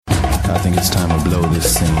I think it's time to blow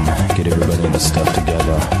this scene. Get everybody in the stuff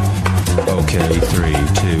together. Okay, 3, 2,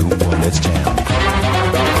 1, let's jam.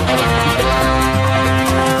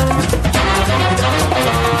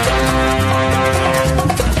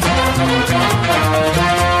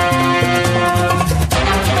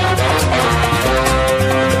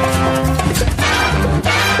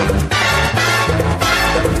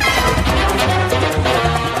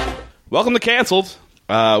 Welcome to Canceled.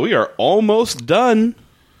 We are almost done.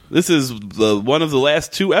 This is one of the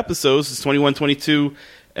last two episodes. It's 21, 22,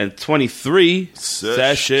 and 23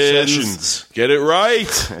 sessions. Get it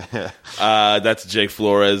right. That's Jake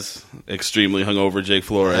Flores. Extremely hungover Jake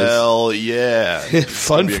Flores. Hell yeah.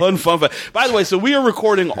 fun. By the way, so we are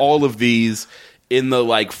recording all of these in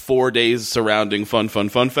the 4 days surrounding Fun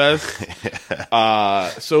Fest.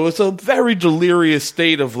 So it's a very delirious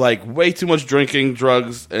state of way too much drinking,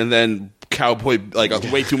 drugs, and then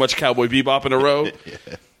way too much Cowboy Bebop in a row.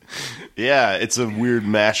 Yeah, it's a weird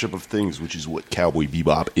mashup of things, which is what Cowboy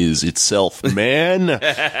Bebop is itself, man.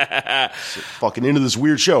 So fucking into this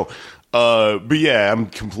weird show. But yeah, I'm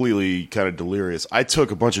completely kind of delirious. I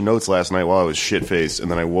took a bunch of notes last night while I was shit-faced,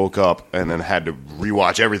 and then I woke up and then had to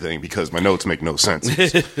rewatch everything because my notes make no sense.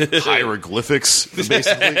 Hieroglyphics,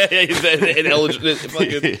 basically.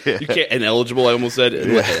 Ineligible, I almost said.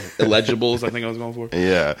 Illegibles, I think I was going for.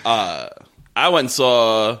 Yeah. I went and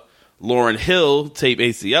saw Lauryn Hill tape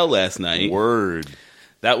ACL last night. Word.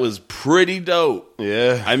 That was pretty dope.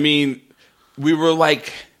 Yeah. I mean, we were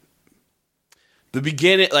the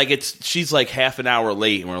beginning, she's half an hour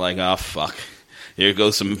late, and we're oh, fuck. Here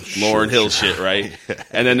goes some Lauryn Hill shit, right?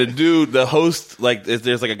 And then the host,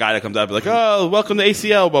 there's a guy that comes out and be oh, welcome to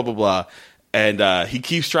ACL, blah, blah, blah. And he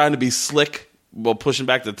keeps trying to be slick while pushing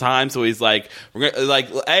back the time. So he's we're gonna,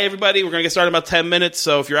 hey, everybody, we're going to get started in about 10 minutes.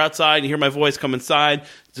 So if you're outside and you hear my voice, come inside.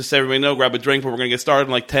 Just so everybody know, grab a drink, but we're going to get started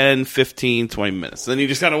in 10, 15, 20 minutes. And then he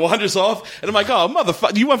just kind of wanders off, and I'm oh,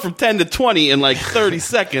 motherfucker, you went from 10 to 20 in 30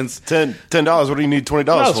 seconds. $10, what do you need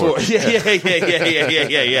 $20 for?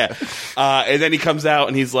 Yeah. And then he comes out,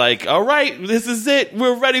 and he's all right, this is it.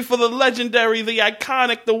 We're ready for the legendary, the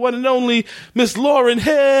iconic, the one and only Miss Lauryn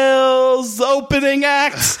Hill's opening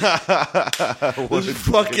act. This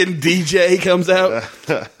fucking DJ comes out.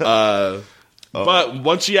 But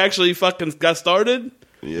once she actually fucking got started...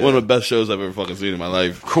 Yeah. One of the best shows I've ever fucking seen in my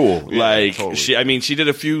life. Cool. Yeah, totally. She did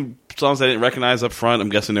a few songs I didn't recognize up front. I'm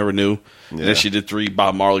guessing they were new. Yeah. And then she did 3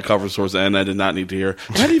 Bob Marley covers towards the end I did not need to hear.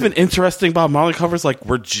 Not even interesting Bob Marley covers.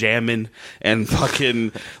 We're jamming and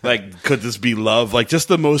fucking, Could This Be Love? Just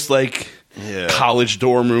the most, college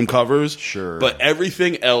dorm room covers. Sure. But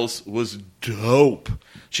everything else was dope.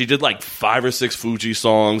 She did 5 or 6 Fuji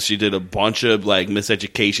songs. She did a bunch of,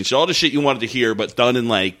 Miseducation. She all the shit you wanted to hear, but done in,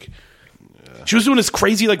 She was doing this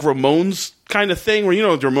crazy, Ramones kind of thing where,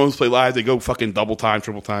 the Ramones play live, they go fucking double time,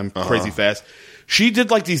 triple time, crazy fast. She did,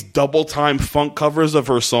 these double time funk covers of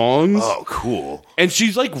her songs. Oh, cool. And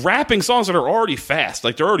she's, rapping songs that are already fast.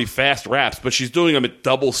 They're already fast raps, but she's doing them at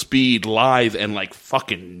double speed live and,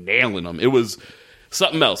 fucking nailing them. It was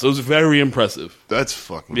something else. It was very impressive. That's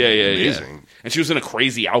fucking amazing. Yeah. And she was in a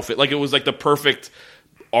crazy outfit. It was, the perfect...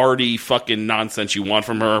 arty fucking nonsense you want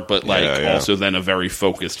from her, but also then a very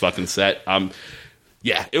focused fucking set.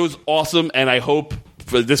 It was awesome, and I hope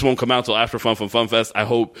this won't come out until after Fun Fest. I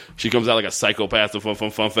hope she comes out like a psychopath to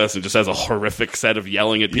Fun Fest and just has a horrific set of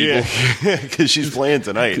yelling at people. Yeah, because she's playing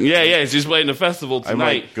tonight. Yeah, she's playing the festival tonight. I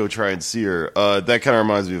might go try and see her. That kind of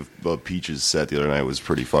reminds me of Peach's set the other night. It was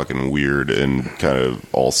pretty fucking weird and kind of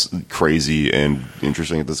all crazy and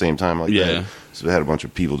interesting at the same time. That. So it had a bunch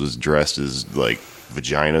of people just dressed as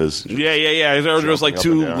vaginas. Yeah. There was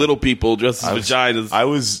 2 little people dressed as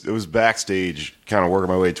vaginas. It was backstage, kind of working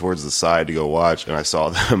my way towards the side to go watch, and I saw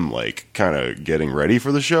them kind of getting ready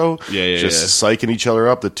for the show. Just psyching each other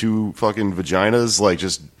up. The 2 fucking vaginas,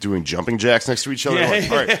 just doing jumping jacks next to each other. All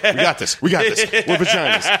right, we got this. We're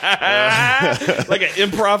vaginas. Like an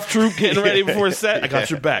improv troupe getting ready before a set. I got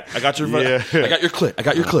your back. I got your clit.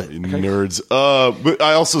 Nerds. But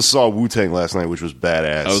I also saw Wu-Tang last night, which was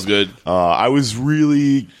badass. That was good.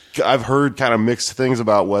 I've heard kind of mixed things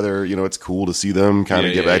about whether, it's cool to see them kind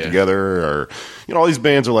of get back together, or, all these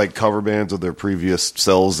bands are cover bands of their previous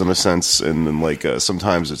selves in a sense, and then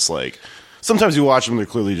sometimes it's sometimes you watch them, they're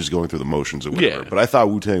clearly just going through the motions or whatever. Yeah. But I thought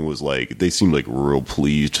Wu-Tang was they seemed real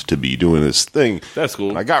pleased to be doing this thing. That's cool.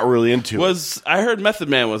 And I got really into it. I heard Method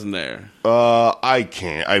Man wasn't there. I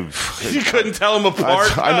can't. You couldn't tell them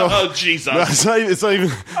apart? I know. Oh, Jesus. No, it's not even.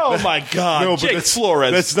 Oh, my God. No, Jake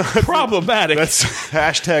Flores. That's not problematic. That's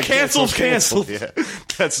hashtag canceled. Yeah.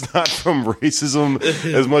 That's not from racism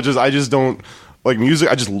as much as I just don't. like music.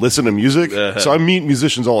 I just listen to music. So I meet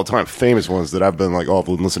musicians all the time, famous ones that I've been like, oh, I've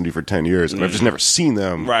been listening to for 10 years, and I've just never seen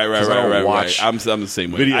them. Right. 'cause I don't watch I'm the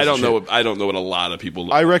same way. videos I don't and know. shit. I don't know what a lot of people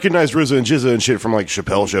look. I recognize RZA and Jizza and shit from like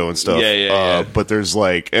Chappelle Show and stuff. Yeah. But there's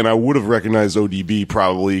like, and I would have recognized ODB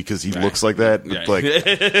probably because he looks like that. But like,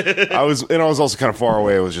 I was also kind of far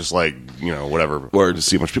away. It was just like, whatever. Word. To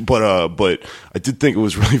see much people. But I did think it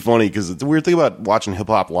was really funny because the weird thing about watching hip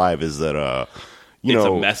hop live is that it's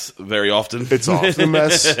a mess very often. It's often a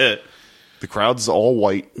mess. The crowd's all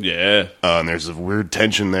white. Yeah. And there's a weird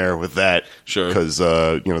tension there with that. Sure. Because,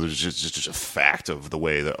 there's just a fact of the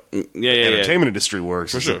way the entertainment industry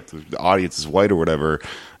works. For sure. The audience is white or whatever.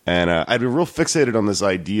 And I'd been real fixated on this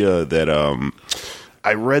idea that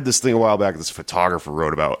I read this thing a while back this photographer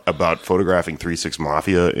wrote about photographing 3 6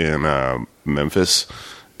 Mafia in Memphis.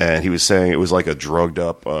 And he was saying it was like a drugged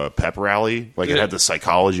up pep rally. Like it had the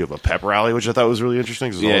psychology of a pep rally, which I thought was really interesting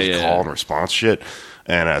because it was all this call and response shit.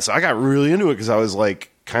 And so I got really into it because I was like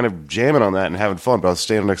kind of jamming on that and having fun. But I was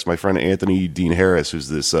standing next to my friend Anthony Dean Harris, who's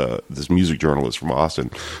this music journalist from Austin,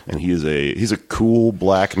 and he's a cool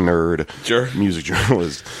black nerd music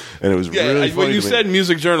journalist. And it was really funny when you said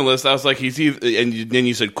music journalist, I was like, he's either, and then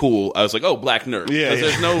you said cool. I was like, oh, black nerd. Yeah, because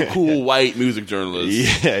there's no cool white music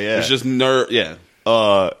journalist. Yeah. It's just nerd. Yeah.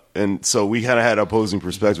 And so we kind of had opposing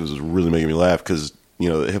perspectives. It was really making me laugh because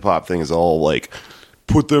the hip hop thing is all like,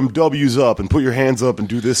 put them W's up and put your hands up and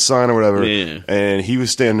do this sign or whatever. Yeah. And he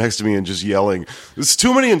was standing next to me and just yelling, "There's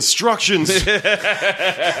too many instructions." Just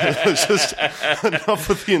enough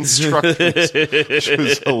with the instructions, which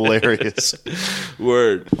was hilarious.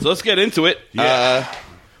 Word. So let's get into it. Yeah.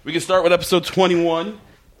 We can start with episode 21.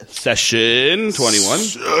 Session 21.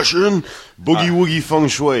 Session Boogie Woogie Feng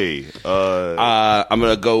Shui. I'm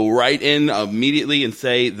going to go right in immediately and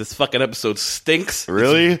say this fucking episode stinks.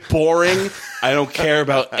 Really? It's boring. I don't care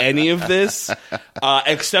about any of this.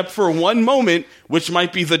 Except for one moment, which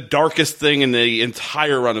might be the darkest thing in the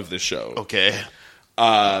entire run of this show. Okay.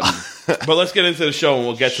 But let's get into the show and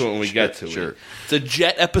we'll get to it when we get to it. It's a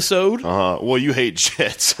Jet episode. Well, you hate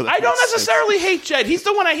Jet. So I don't necessarily hate Jet. He's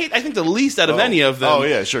the one I hate, I think, the least out of any of them. Oh,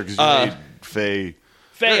 yeah, sure, because you hate Faye.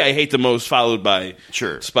 Faye I hate the most, followed by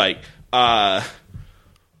Spike. It's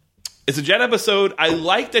a Jet episode. I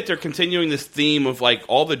like that they're continuing this theme of, like,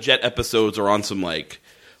 all the Jet episodes are on some, like,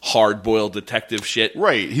 hard-boiled detective shit.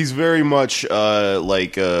 Right. He's very much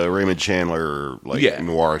like Raymond Chandler, like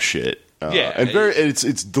noir shit. And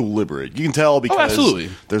it's deliberate. You can tell because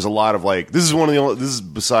there's a lot of like this is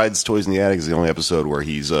besides Toys in the Attic is the only episode where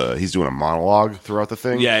he's doing a monologue throughout the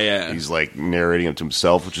thing. Yeah. He's like narrating it to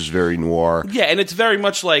himself, which is very noir. Yeah, and it's very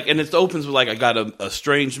much like, and it opens with like, I got a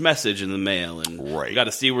strange message in the mail, and you got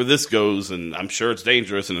to see where this goes, and I'm sure it's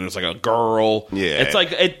dangerous, and there's like a girl. Yeah, it's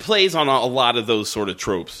like it plays on a lot of those sort of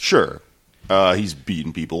tropes. Sure. He's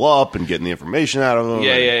beating people up and getting the information out of them.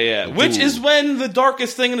 Yeah. Which is when the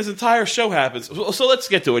darkest thing in his entire show happens. So let's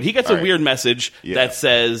get to it. He gets a weird message that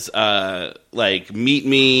says, like, meet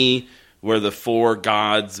me where the 4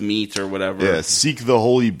 gods meet or whatever. Yeah, seek the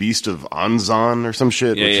holy beast of Anzan or some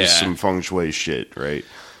shit, which is some feng shui shit, right?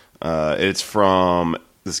 It's from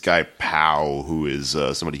this guy Pow, who is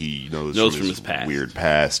somebody he knows from his past. Weird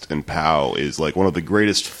past, and Pow is like one of the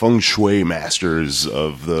greatest feng shui masters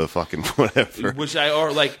of the fucking whatever. Which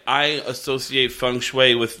I associate feng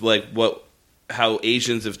shui with like how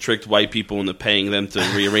Asians have tricked white people into paying them to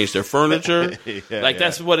rearrange their furniture.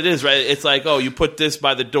 That's what it is, right? It's like, oh, you put this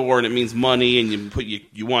by the door and it means money, and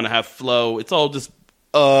you want to have flow. It's all just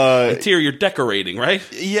interior decorating, right?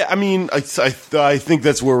 Yeah, I mean, I think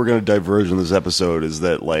that's where we're going to diverge in this episode. Is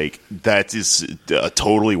that like that is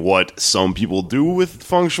totally what some people do with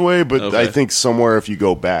feng shui, but I think somewhere if you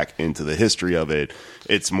go back into the history of it,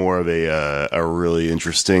 it's more of a really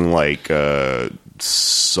interesting, like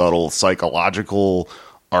subtle psychological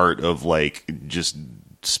art of like just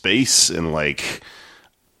space and like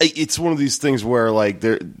it's one of these things where like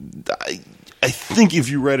I think if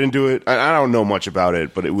you read into it, I don't know much about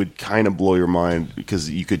it, but it would kind of blow your mind because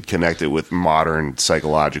you could connect it with modern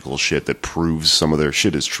psychological shit that proves some of their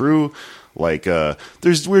shit is true. Like,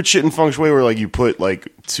 there's weird shit in feng shui where like you put like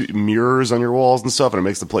 2 mirrors on your walls and stuff, and it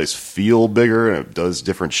makes the place feel bigger, and it does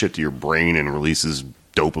different shit to your brain and releases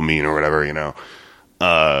dopamine or whatever, you know.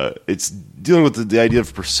 It's dealing with the idea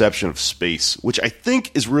of perception of space, which I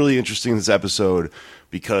think is really interesting in this episode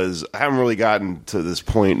because I haven't really gotten to this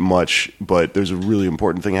point much, but there's a really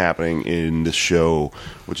important thing happening in this show,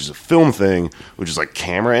 which is a film thing, which is like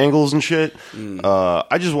camera angles and shit.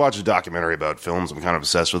 I just watched a documentary about films. I'm kind of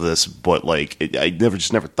obsessed with this, but like I never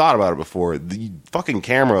thought about it before. The fucking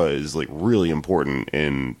camera is like really important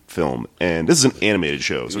in film, and this is an animated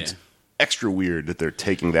show, so it's extra weird that they're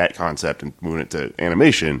taking that concept and moving it to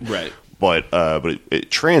animation. Right. But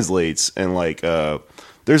it translates, and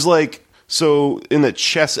there's so in the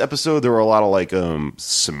chess episode there were a lot of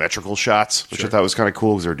symmetrical shots, which I thought was kind of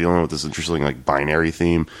cool because they're dealing with this interesting binary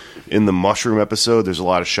theme. In the mushroom episode, there's a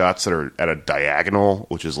lot of shots that are at a diagonal,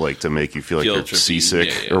 which is to make you feel like you're trippy.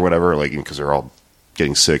 seasick or whatever, because they're all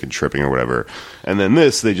getting sick and tripping or whatever. And then they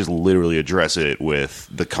just literally address it with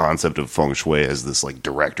the concept of feng shui as this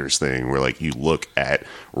director's thing where you look at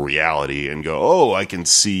reality and go, oh, I can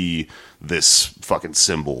see this fucking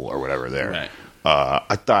symbol or whatever there. Right.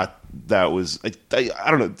 I thought that was I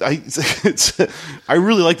don't know, I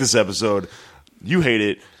really like this episode. You hate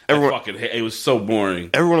it. It was so boring.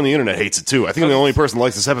 Everyone on the internet hates it too. I think I'm the only person who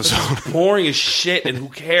likes this episode. Boring as shit, and who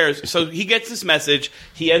cares? So he gets this message.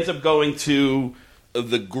 He ends up going to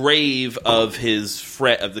the grave of his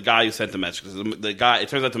friend, of the guy who sent the message. The guy, it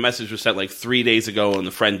turns out the message was sent 3 days ago, and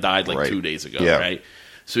the friend died 2 days ago. Yeah. Right.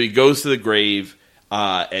 So he goes to the grave,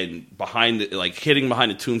 and behind it, hidden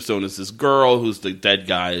behind a tombstone is this girl who's the dead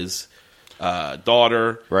guy's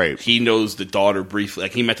daughter. Right. He knows the daughter briefly.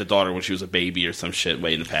 He met the daughter when she was a baby or some shit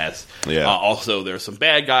way in the past. Yeah. Also, there are some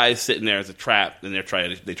bad guys sitting there as a trap, and they try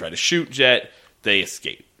to shoot Jet. They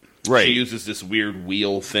escape. Right. She uses this weird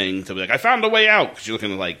wheel thing to be I found a way out. She's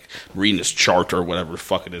looking reading this chart or whatever the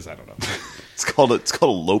fuck it is. I don't know. It's called a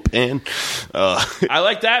Lopan. I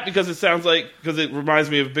like that because because it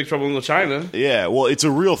reminds me of Big Trouble in Little China. Yeah, well, it's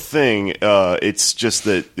a real thing. It's just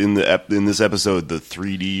that in this episode, the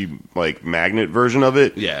 3D magnet version of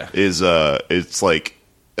it, is it's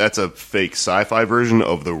that's a fake sci-fi version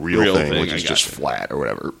of the real thing, which is just flat or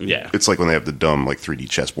whatever. Yeah, it's when they have the dumb 3D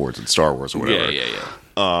chessboards in Star Wars or whatever. Yeah.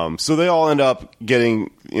 So they all end up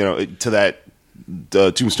getting to that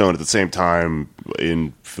tombstone at the same time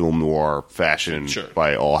in film noir fashion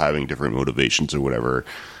by all having different motivations or whatever.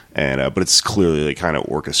 And but it's clearly kind of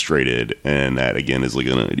orchestrated, and that again is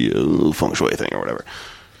an idea feng shui thing or whatever.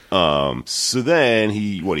 So then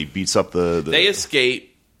he beats up the they escape.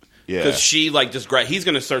 Yeah, because she he's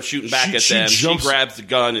going to start shooting back at them. She grabs the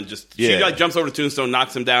gun and she jumps over the tombstone,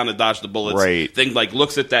 knocks him down to dodge the bullets. Right. Thing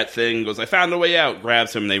looks at that thing, goes, I found a way out,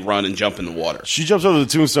 grabs him, and they run and jump in the water. She jumps over the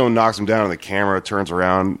tombstone, knocks him down, and the camera turns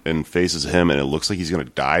around and faces him, and it looks like he's going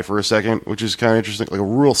to die for a second, which is kind of interesting, a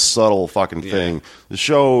real subtle fucking thing. The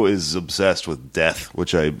show is obsessed with death,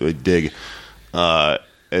 which I dig.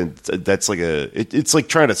 And that's it's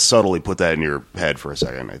trying to subtly put that in your head for a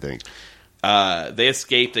second, I think. They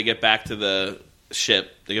escape. They get back to the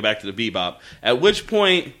ship. They get back to the Bebop. At which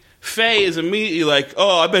point, Faye is immediately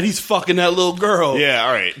oh, I bet he's fucking that little girl. Yeah,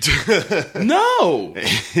 all right. No.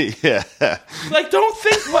 Yeah. Don't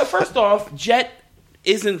think... first off, Jet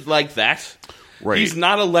isn't like that. Right. He's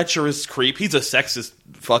not a lecherous creep. He's a sexist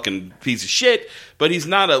fucking piece of shit, but he's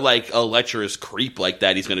not a lecherous creep like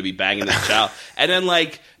that. He's going to be banging this child. And then,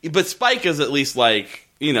 but Spike is at least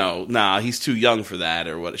nah, he's too young for that,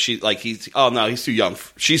 or what? He's too young.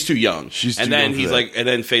 She's too young. She's too and then young he's for that. and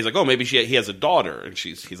then Faye's oh, maybe he has a daughter, and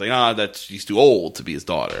he's he's too old to be his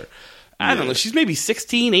daughter. I don't know. She's maybe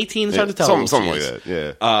 16, 18. It's hard to tell. Something like that.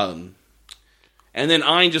 Yeah. And then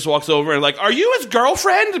Ein just walks over and are you his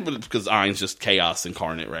girlfriend? Because Ein's just chaos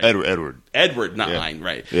incarnate, right? Edward, not Ein,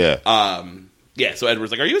 right? Yeah. Yeah, so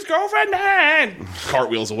Edward's are you his girlfriend? Man,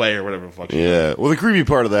 cartwheels away or whatever the fuck. Yeah. Well, the creepy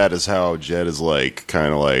part of that is how Jet is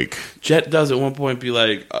Jet does at one point be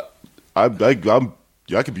I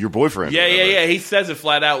could be your boyfriend. Yeah. He says it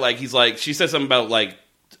flat out. She says something about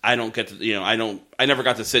I don't get to, I never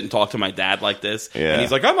got to sit and talk to my dad like this. Yeah. And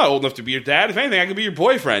he's I'm not old enough to be your dad. If anything, I could be your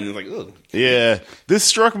boyfriend. And ugh. Yeah. This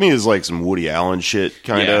struck me as some Woody Allen shit,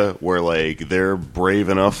 kind of, where they're brave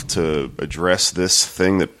enough to address this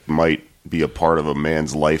thing that might be a part of a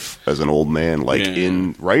man's life as an old man,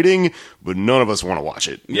 in writing, but none of us want to watch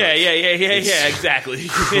it. Yeah, exactly.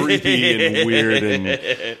 Creepy and weird,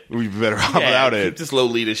 and we better hop out it. Just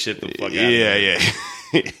Lolita shit the fuck out.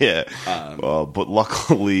 Yeah. But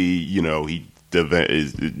luckily, he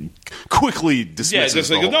is quickly dismisses.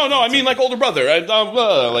 Yeah, just no. I mean, older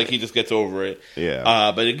brother. He just gets over it.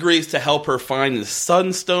 Yeah. But agrees to help her find the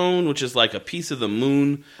Sunstone, which is a piece of the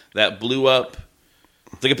moon that blew up.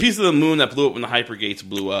 It's a piece of the moon that blew up when the hypergates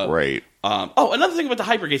blew up. Right. Another thing about the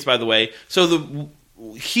hypergates, by the way. So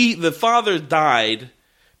the father died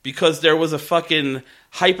because there was a fucking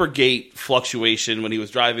hypergate fluctuation when he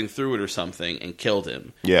was driving through it or something and killed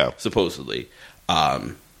him. Yeah. Supposedly.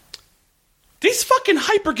 these fucking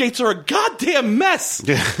hypergates are a goddamn mess.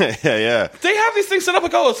 yeah. They have these things set up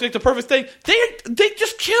like, oh, it's like the perfect thing. They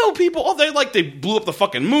just kill people. Oh, they blew up the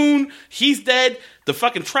fucking moon. He's dead. The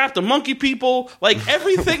fucking trapped the monkey people. Like,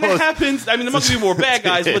 everything that happens. I mean, the monkey people were bad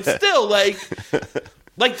guys, but still,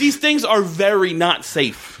 like these things are very not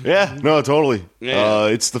safe. Yeah, no, totally. Yeah.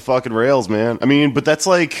 It's the fucking rails, man. I mean, but that's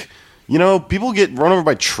like, people get run over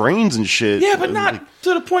by trains and shit. Yeah, but not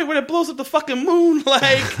to the point where it blows up the fucking moon.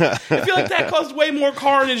 Like, I feel like that caused way more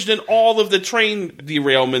carnage than all of the train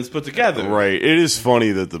derailments put together. Right. It is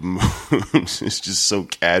funny that the moon is just so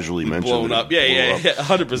casually mentioned. Blown up. Yeah,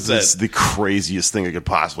 100%. It's the craziest thing that could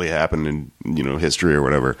possibly happen in, history or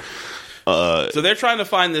whatever. So they're trying to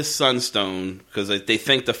find this sunstone because they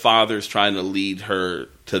think the father's trying to lead her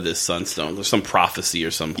to this sunstone. There's some prophecy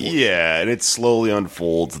or something. Yeah, and it slowly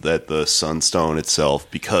unfolds that the sunstone itself,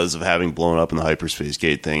 because of having blown up in the hyperspace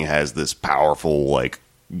gate thing, has this powerful,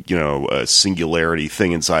 singularity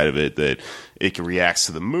thing inside of it that it reacts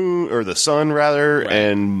to the moon, or the sun, rather, right.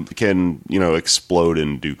 and can, explode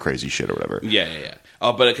and do crazy shit or whatever. Yeah.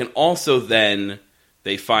 But it can also then...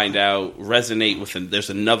 They find out, resonate with there's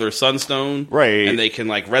another sunstone. Right. And they can,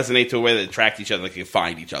 resonate to a way that attract each other. They can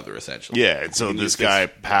find each other, essentially. Yeah, and so this guy,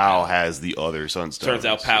 Pow, has the other sunstone. Turns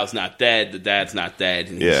out Pow's not dead. The dad's not dead.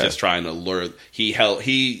 And he's just trying to lure...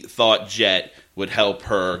 He thought Jet would help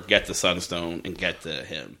her get the sunstone and get to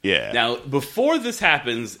him. Yeah. Now, before this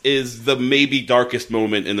happens is the maybe darkest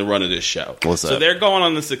moment in the run of this show. What's that? So they're going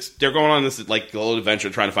on this little adventure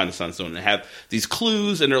trying to find the sunstone, and they have these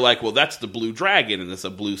clues, and they're like, well, that's the blue dragon, and it's a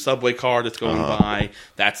blue subway car that's going by.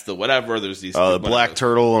 That's the whatever. There's these the black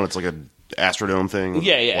turtle, and it's like a Astrodome thing.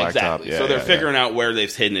 Yeah, exactly. Yeah, so they're figuring out where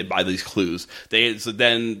they've hidden it by these clues. So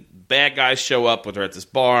then bad guys show up with her at this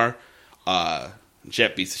bar.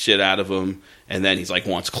 Jet beats the shit out of him, and then he's like,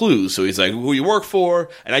 wants clues. So he's like, who you work for?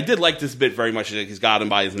 And I did like this bit very much. He's got him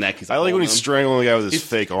by his neck. I like when he's strangling the guy with his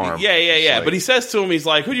fake arm. Yeah. But he says to him, he's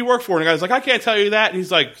like, who do you work for? And the guy's like, I can't tell you that. And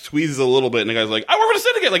he's like, squeezes a little bit, and the guy's like, I work for the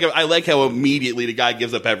syndicate. Like, I like how immediately the guy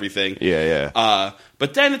gives up everything. Yeah.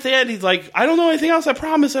 But then at the end, he's like, I don't know anything else. I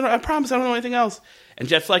promise I don't know anything else. And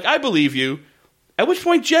Jet's like, I believe you. At which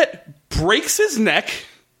point, Jet breaks his neck.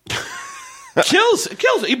 Kills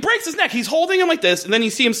him. He breaks his neck. He's holding him like this, and then you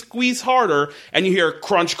see him squeeze harder, and you hear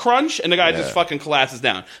crunch, crunch, and the guy just fucking collapses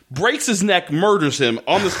down. Breaks his neck, murders him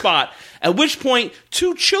on the spot, at which point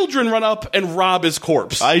 2 children run up and rob his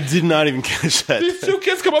corpse. I did not even catch that. These 2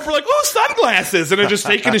 kids come up and are like, oh, sunglasses, and they're just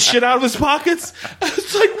taking his shit out of his pockets.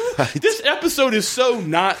 It's like, this episode is so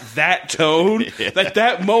not that tone,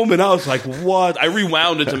 that moment I was like, what? I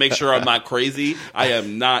rewound it to make sure I'm not crazy. I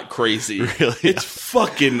am not crazy. Really? It's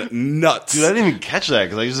fucking nuts. Dude, I didn't even catch that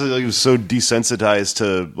because I was so desensitized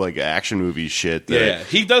to action movie shit. That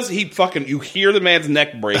he does. You hear the man's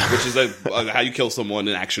neck break, which is how you kill someone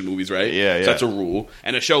in action movies, right? Yeah. So that's a rule.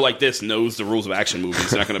 And a show like this knows the rules of action movies.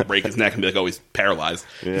 They're not going to break his neck and be like, oh, he's paralyzed.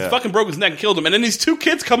 Yeah. He fucking broke his neck and killed him. And then these 2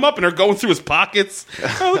 kids come up and are going through his pockets.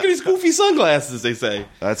 Oh, look at these goofy sunglasses, they say.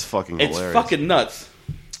 That's fucking hilarious. It's fucking nuts.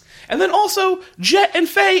 And then also, Jet and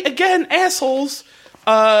Faye, again, assholes.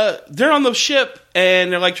 They're on the ship,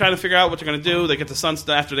 and they're trying to figure out what they're going to do. They get the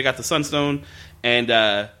sunstone after they got the sunstone, and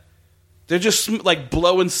they're just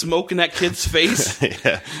blowing smoke in that kid's face.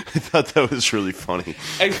 Yeah, I thought that was really funny.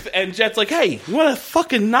 And Jet's like, "Hey, you want to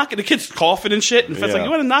fucking knock it?" The kid's coughing and shit, and Faye's like, "You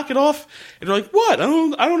want to knock it off?" And they're like, "What? I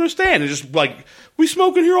don't understand." And just we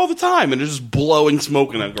smoke in here all the time, and they're just blowing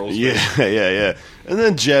smoke in that girl's face. Yeah. And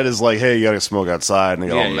then Jet is like, hey, you gotta smoke outside, and they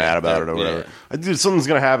get all mad about it or whatever. Yeah. Dude, something's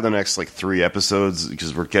gonna happen the next 3 episodes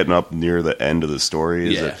because we're getting up near the end of the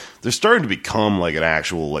story. They're starting to become an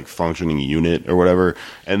actual functioning unit or whatever.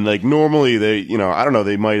 And normally they, I don't know,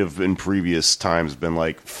 they might have in previous times been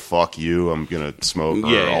like, fuck you, I'm gonna smoke,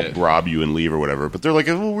 or I'll rob you and leave or whatever. But they're like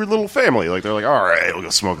a weird little family. They're like, all right, we'll go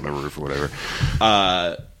smoke on the roof or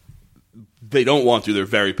whatever. They don't want to. They're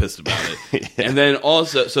very pissed about it. And then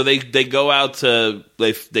also, so they go out to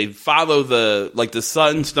they follow the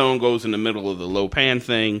sunstone goes in the middle of the Lopan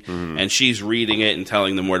thing, and she's reading it and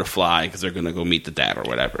telling them where to fly because they're going to go meet the dad or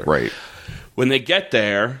whatever. Right. When they get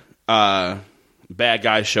there, bad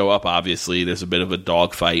guys show up. Obviously, there's a bit of a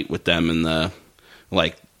dogfight with them and the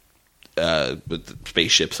with the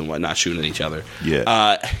spaceships and whatnot shooting at each other.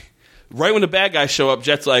 Yeah. Right when the bad guys show up,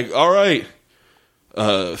 Jet's like, all right.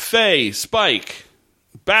 Faye, Spike,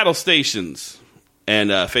 battle stations.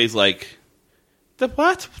 And Faye's like, the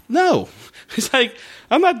what? No. He's like,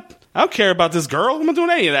 I don't care about this girl. I'm not doing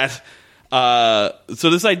any of that. So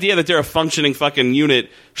this idea that they're a functioning fucking unit,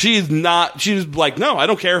 she's like, no, I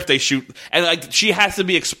don't care if they shoot. And like, she has to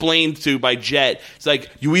be explained to by Jet. It's like,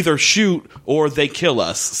 you either shoot or they kill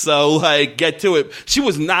us. So like, get to it. She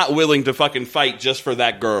was not willing to fucking fight just for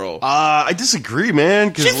that girl. I disagree,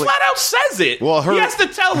 man. She flat out says it. Well, he has to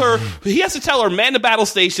tell her, man the battle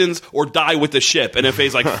stations or die with the ship. And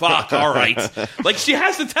FA's like, fuck, all right. Like, she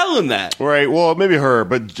has to tell him that. Right, well, maybe her,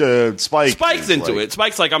 but Spike's into it.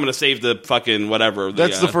 Spike's like, I'm going to save the fucking whatever.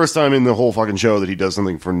 That's the first time in the whole fucking show that he does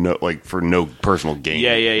something for no personal gain.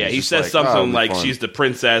 Yeah. He says something like she's the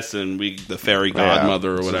princess and we the fairy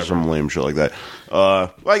godmother or whatever. Some lame shit like that.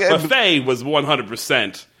 But Faye was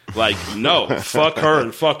 100% like, no, fuck her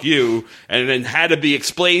and fuck you, and then had to be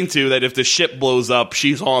explained to that if the ship blows up,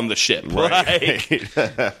 she's on the ship. Right.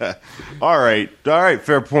 All right,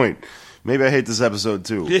 fair point. Maybe I hate this episode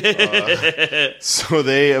too. So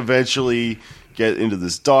they eventually get into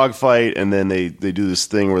this dogfight, and then they do this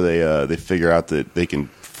thing where they figure out that they can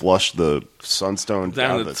flush the sunstone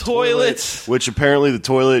down the toilet, which apparently the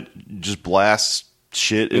toilet just blasts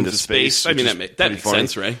shit into space. I mean, that makes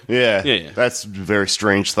sense, right? Yeah. That's a very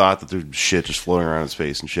strange thought that there's shit just floating around in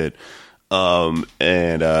space and shit. And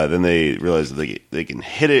then they realize that they can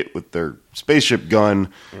hit it with their spaceship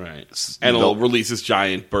gun, right? And it'll release this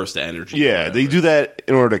giant burst of energy. Yeah, they do that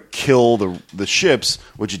in order to kill the ships,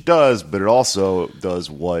 which it does, but it also does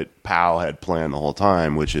what Pow had planned the whole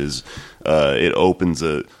time, which is it opens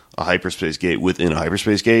a hyperspace gate within a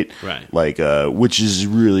hyperspace gate, right? Like, which is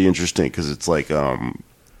really interesting because it's like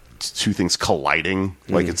it's two things colliding.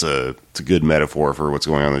 Like it's a good metaphor for what's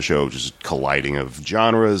going on in the show, just colliding of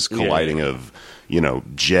genres, colliding of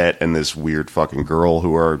Jet and this weird fucking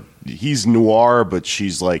girl he's noir, but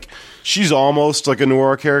she's almost like a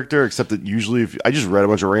noir character, except that usually I just read a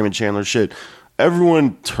bunch of Raymond Chandler shit.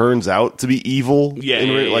 Everyone turns out to be evil.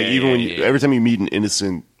 Every time you meet an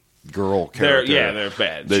innocent girl character, they're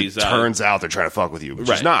bad. It turns out they're trying to fuck with you, but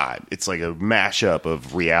she's not. It's like a mashup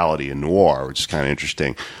of reality and noir, which is kind of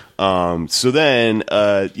interesting. So then,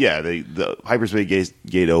 the hyperspace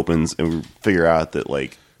gate opens, and we figure out that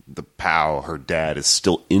like the Pow, her dad, is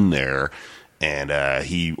still in there, and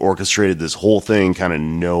he orchestrated this whole thing, kind of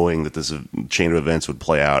knowing that this chain of events would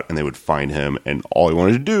play out, and they would find him, and all he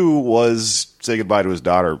wanted to do was say goodbye to his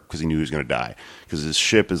daughter because he knew he was going to die. Because his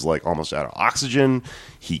ship is like almost out of oxygen,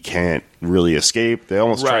 he can't really escape. They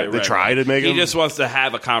almost try to make him. He just wants to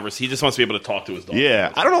have a conversation. He just wants to be able to talk to his daughter.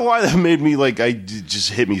 Yeah, I don't know why that made me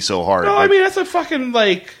just hit me so hard. No, I mean that's a fucking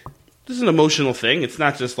this is an emotional thing. It's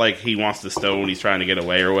not just like he wants the stone, he's trying to get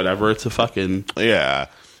away or whatever. It's a fucking So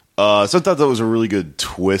I thought that was a really good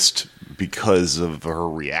twist because of her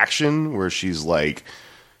reaction, where she's like,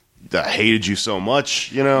 I hated you so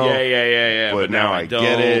much, Yeah. But now I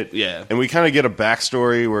get it. Yeah. And we kind of get a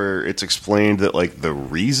backstory where it's explained that, like, the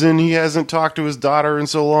reason he hasn't talked to his daughter in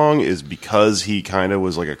so long is because he kind of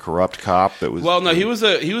was like a corrupt cop that was... Well, no, he was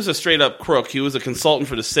a straight-up crook. He was a consultant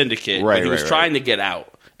for the Syndicate. Right, but he was trying to get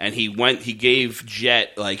out. And he gave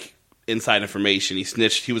Jet, like, inside information.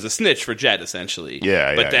 He was a snitch for Jet, essentially.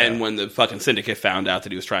 But then when the fucking Syndicate found out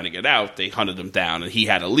that he was trying to get out, they hunted him down, and he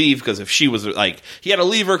had to leave because if she was he had to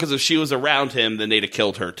leave her because if she was around him, then they'd have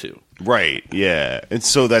killed her too. Right. Yeah. And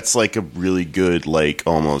so that's like a really good, like,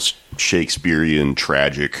 almost Shakespearean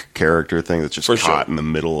tragic character thing that's just caught in the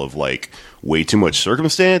middle of like way too much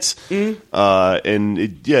circumstance. And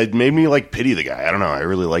it made me like pity the guy. I don't know. I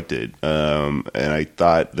really liked it. And I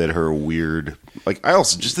thought that her weird. Like, I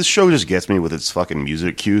also this show just gets me with its fucking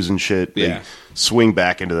music cues and shit. They swing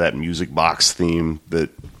back into that music box theme that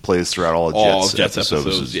plays throughout all of Jet's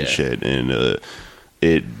episodes and shit. And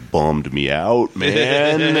it bummed me out,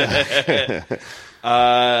 man.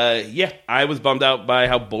 I was bummed out by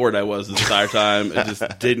how bored I was this entire time. I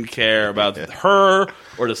just didn't care about her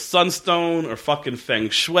or the Sunstone or fucking Feng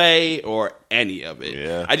Shui or any of it.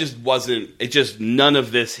 Yeah. I just wasn't. It just none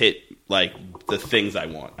of this hit like the things I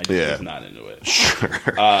want. I just was not into it. Sure.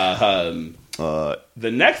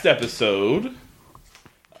 The next episode,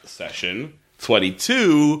 session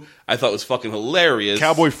 22, I thought was fucking hilarious.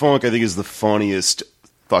 Cowboy Funk, I think, is the funniest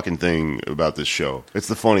fucking thing about this show. It's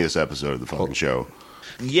the funniest episode of the fucking show.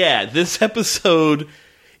 Yeah, this episode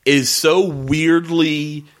is so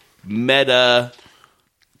weirdly meta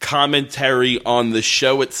commentary on the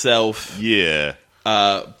show itself. Yeah.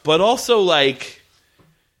 But also, like,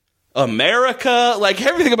 America, like,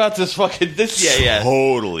 everything about this fucking,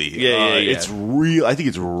 Totally. Yeah. It's real. I think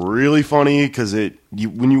it's really funny because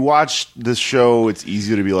when you watch this show, it's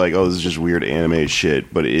easy to be like, oh, this is just weird anime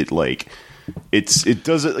shit, but it, like, it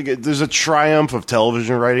does it like there's a triumph of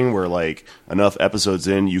television writing where like enough episodes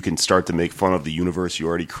in you can start to make fun of the universe you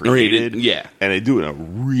already created. Yeah. And they do it in a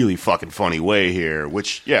really fucking funny way here,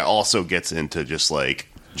 which also gets into just like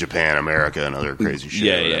Japan, America, and other crazy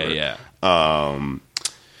shit. Yeah.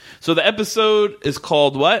 So the episode is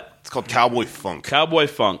called what? It's called Cowboy Funk. Cowboy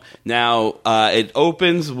Funk. Now, it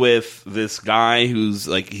opens with this guy who's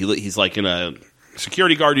like he's like in a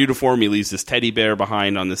security guard uniform. He leaves this teddy bear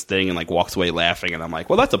behind on this thing and like walks away laughing. And I'm like,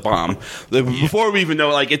 well, that's a bomb. Before we even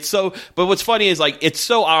know, like it's so. But what's funny is like it's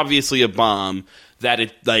so obviously a bomb that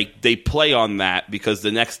it like they play on that because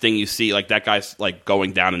the next thing you see, like that guy's like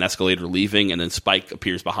going down an escalator leaving, and then Spike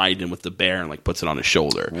appears behind him with the bear and like puts it on his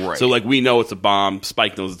shoulder. Right. So like we know it's a bomb.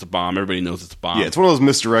 Spike knows it's a bomb. Everybody knows it's a bomb. Yeah, it's one of those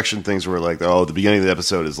misdirection things where like, oh, the beginning of the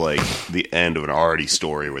episode is like the end of an already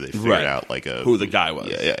story where they figured out like who the guy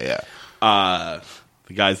was. Yeah.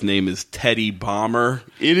 The guy's name is Teddy Bomber.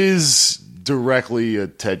 It is directly a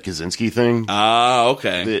Ted Kaczynski thing.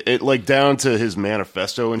 Okay. It like down to his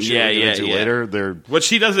manifesto and shit. Later, which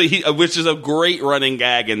he does, which is a great running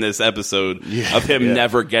gag in this episode of him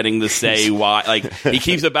never getting to say why. Like he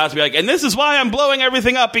keeps about to be like, and this is why I'm blowing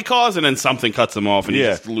everything up because, and then something cuts him off and he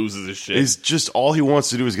just loses his shit. It's just all he wants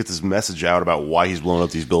to do is get this message out about why he's blowing up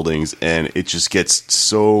these buildings, and it just gets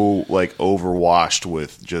so like overwashed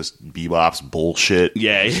with just Bebop's bullshit.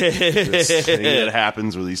 Yeah. This thing that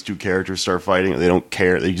happens where these two characters start fighting. They don't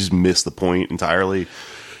care. They just miss the point entirely,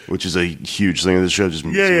 which is a huge thing of the show. Just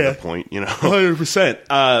missing the point,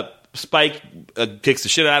 100%. Spike kicks the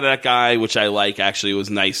shit out of that guy, which I like. Actually, it was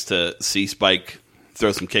nice to see Spike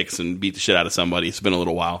throw some kicks and beat the shit out of somebody. It's been a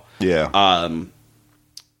little while. Yeah.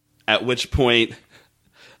 At which point,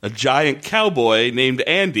 a giant cowboy named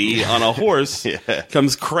Andy on a horse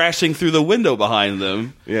comes crashing through the window behind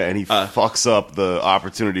them. Yeah, and he fucks up the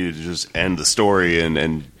opportunity to just end the story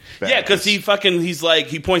and because he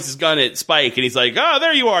points his gun at Spike and he's like, "Oh,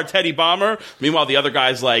 there you are, Teddy Bomber." Meanwhile, the other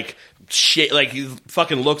guy's like, shit, like he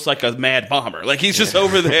fucking looks like a mad bomber. Like he's just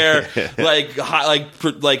over there,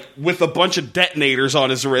 like with a bunch of detonators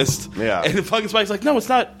on his wrist. Yeah, and the fucking Spike's like, "No, it's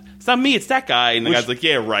not me, it's that guy." And the guy's like,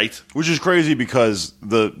 "Yeah, right." Which is crazy because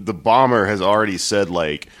the bomber has already said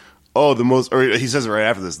like, oh, he says it right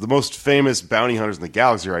after this, the most famous bounty hunters in the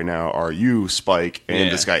galaxy right now are you, Spike, and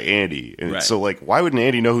this guy Andy. And so like, why wouldn't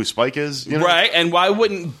Andy know who Spike is? Right, and why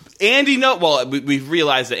wouldn't Andy know? Well, we've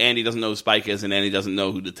realized that Andy doesn't know who Spike is, and Andy doesn't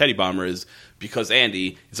know who the Teddy Bomber is because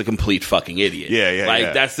Andy is a complete fucking idiot.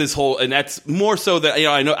 That's this whole, and that's more so that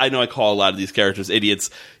I know I call a lot of these characters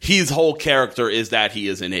idiots. His whole character is that he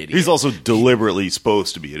is an idiot. He's also deliberately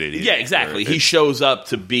supposed to be an idiot. Yeah, exactly. He shows up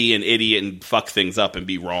to be an idiot and fuck things up and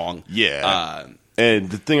be wrong. Yeah.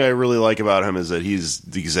 And the thing I really like about him is that he's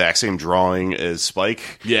the exact same drawing as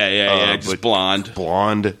Spike. Just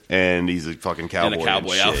blonde, and he's a fucking cowboy. In a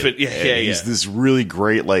cowboy outfit. He's this really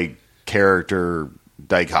great like character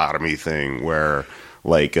dichotomy thing where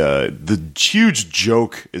like the huge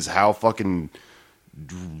joke is how fucking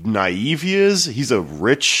naive he is. He's a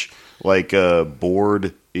rich, like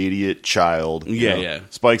bored idiot child.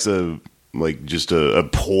 Spike's just a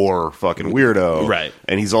poor fucking weirdo. Right.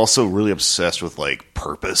 And he's also really obsessed with like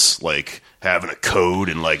purpose, like having a code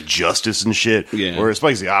and like justice and shit. Yeah. Whereas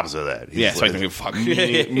Spike's the opposite of that. He's Spike doesn't give a fuck.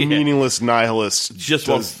 Meaningless nihilist.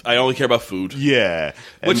 I only care about food. Yeah.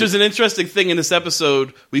 Which is an interesting thing in this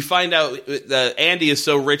episode. We find out that Andy is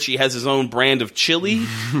so rich he has his own brand of chili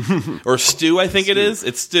or stew, I think it is.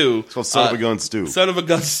 It's stew. It's called Son of a Gun Stew. Son of a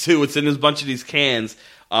Gun Stew. It's in a bunch of these cans.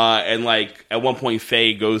 And like at one point,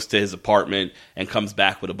 Faye goes to his apartment and comes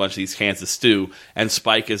back with a bunch of these cans of stew. And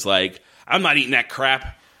Spike is like, "I'm not eating that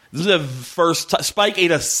crap." This is the first time Spike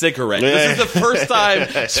ate a cigarette. This is the first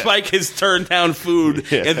time Spike has turned down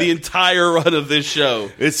food in the entire run of this show.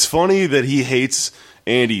 It's funny that he hates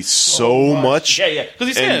Andy so much. Yeah, because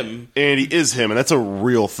he's him. Andy is him, and that's a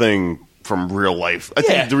real thing from real life. I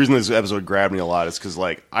think the reason this episode grabbed me a lot is because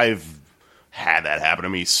like I've had that happen to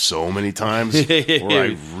me so many times where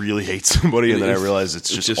I really hate somebody and then I realize it's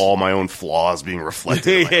just all my own flaws being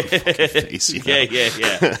reflected in my own fucking face. Yeah.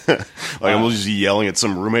 Like I'm just yelling at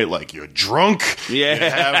some roommate like, "You're drunk. You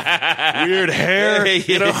have weird hair."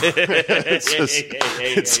 It's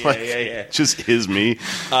just his me.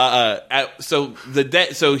 So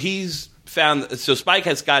Spike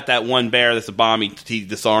has got that one bear that's a bomb. He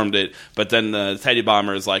disarmed it, but then the Teddy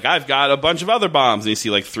Bomber is like, "I've got a bunch of other bombs," and you see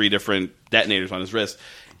like 3 different detonators on his wrist.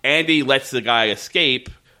 Andy lets the guy escape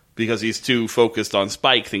because he's too focused on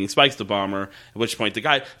Spike, thinking Spike's the bomber, at which point the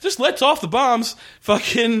guy just lets off the bombs,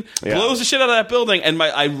 fucking blows the shit out of that building. And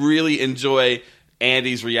I really enjoy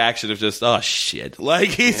Andy's reaction of just, oh, shit. Like,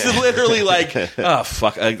 he's literally like, oh,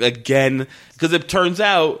 fuck, again. Because it turns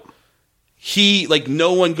out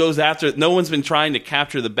no one's been trying to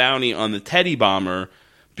capture the bounty on the Teddy Bomber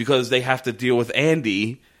because they have to deal with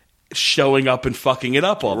Andy showing up and fucking it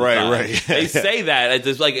up all the time. Right. They say that.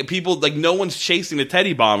 It's like, people, like, no one's chasing the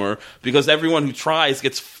Teddy Bomber because everyone who tries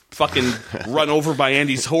gets fucking run over by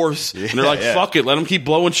Andy's horse. And they're like, fuck it, let him keep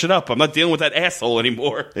blowing shit up. I'm not dealing with that asshole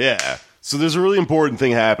anymore. Yeah. So there's a really important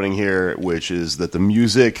thing happening here, which is that the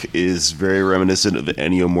music is very reminiscent of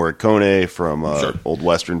Ennio Morricone from old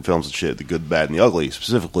Western films and shit, The Good, Bad, and the Ugly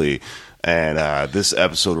specifically. And this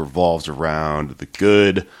episode revolves around the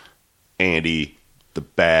good Andy, the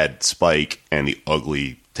bad Spike, and the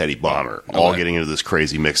ugly Teddy Bomber, all getting into this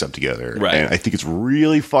crazy mix-up together. Right. And I think it's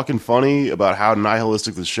really fucking funny about how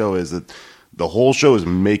nihilistic this show is, that the whole show is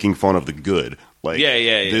making fun of the good. Like,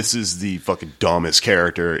 this is the fucking dumbest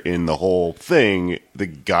character in the whole thing. The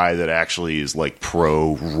guy that actually is like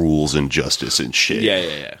pro rules and justice and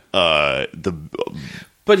shit.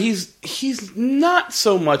 But he's not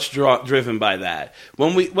so much driven by that.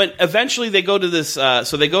 When eventually they go to this,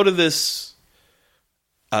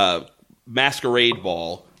 masquerade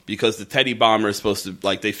ball. Because the Teddy Bomber is supposed to,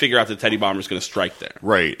 like, they figure out the Teddy Bomber is going to strike there.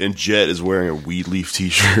 Right, and Jet is wearing a weed leaf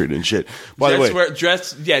T-shirt and shit. By the way,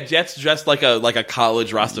 Jet's dressed like a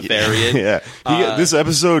college Rastafarian. This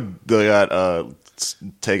episode they got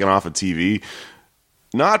taken off of TV,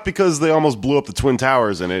 not because they almost blew up the Twin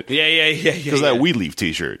Towers in it. Because that weed leaf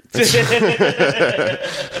T-shirt.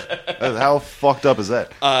 How fucked up is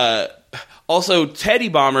that? Also, Teddy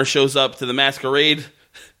Bomber shows up to the masquerade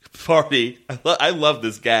party. I love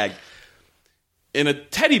this gag. In a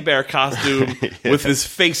teddy bear costume with his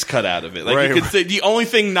face cut out of it. Like, you could say the only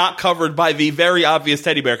thing not covered by the very obvious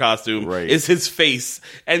teddy bear costume is his face.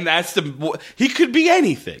 And that's he could be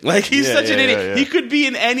anything. Like, he's such an idiot. Yeah. He could be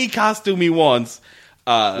in any costume he wants.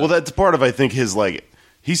 Well, that's part of, I think, his, like,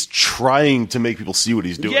 he's trying to make people see what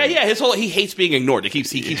he's doing. Yeah. He hates being ignored. He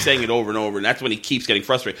keeps saying it over and over, and that's when he keeps getting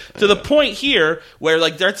frustrated. To the point here where,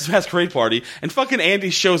 like, they're at this masquerade party, and fucking Andy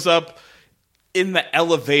shows up in the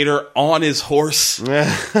elevator on his horse.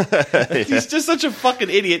 He's just such a fucking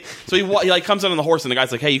idiot. So he like comes out on the horse, and the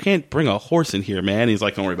guy's like, "Hey, you can't bring a horse in here, man." He's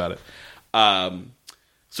like, "Don't worry about it."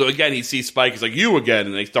 So again, he sees Spike. He's like, "You again,"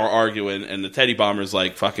 and they start arguing. And the Teddy Bomber's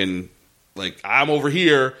like, "Fucking, like, I'm over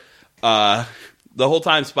here." The whole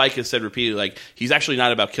time, Spike has said repeatedly, like, he's actually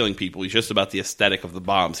not about killing people. He's just about the aesthetic of the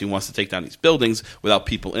bombs. He wants to take down these buildings without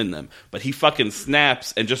people in them. But he fucking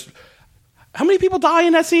snaps and just... How many people die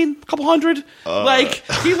in that scene? A couple hundred? Like,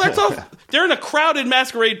 he lets off... They're in a crowded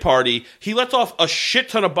masquerade party. He lets off a shit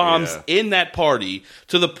ton of bombs in that party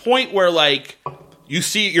to the point where, like, you're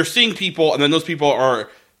seeing people, and then those people are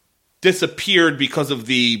disappeared because of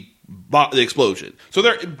the explosion. So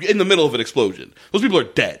they're in the middle of an explosion. Those people are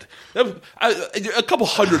dead. A couple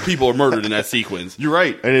hundred people are murdered in that sequence. You're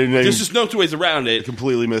right. There's just no two ways around it.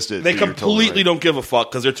 Completely missed it. They completely don't give a fuck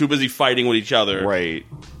because they're too busy fighting with each other. Right.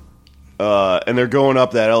 And they're going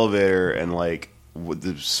up that elevator, and, like,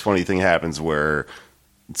 this funny thing happens where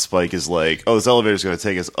Spike is like, "Oh, this elevator's going to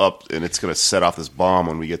take us up, and it's going to set off this bomb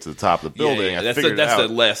when we get to the top of the building." Yeah. That's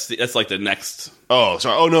like the next. Oh,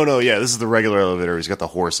 sorry. Oh, no. Yeah, this is the regular elevator. He's got the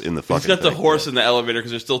horse in the fucking. He's got the horse in the elevator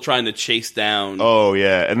because they're still trying to chase down. Oh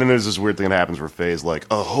yeah, and then there's this weird thing that happens where Faye's like,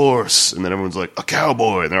 "A horse," and then everyone's like, "A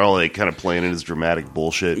cowboy," and they're all like kind of playing in his dramatic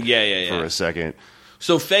bullshit. For a second.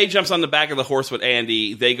 So Faye jumps on the back of the horse with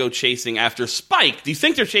Andy. They go chasing after Spike. Do you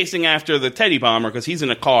think they're chasing after the Teddy Bomber because he's in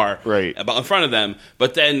a car in front of them?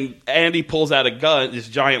 But then Andy pulls out a gun, this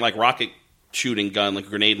giant like rocket shooting gun, like a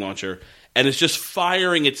grenade launcher, and is just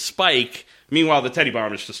firing at Spike. Meanwhile, the Teddy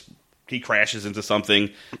Bomber is just he crashes into something,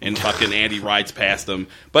 and fucking Andy rides past him.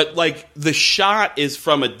 But like the shot is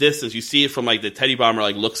from a distance. You see it from like the Teddy Bomber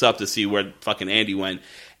like looks up to see where fucking Andy went.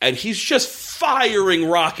 And he's just firing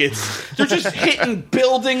rockets. They're just hitting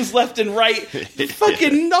buildings left and right.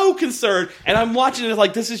 Fucking no concern. And I'm watching it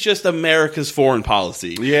like this is just America's foreign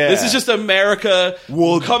policy. Yeah. This is just America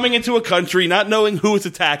coming into a country, not knowing who it's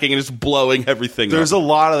attacking, and just blowing everything up. There's a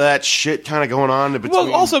lot of that shit kind of going on.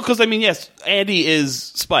 Well, also because, I mean, yes, Andy is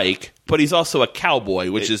Spike, but he's also a cowboy,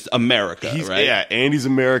 which is America, right? Yeah, Andy's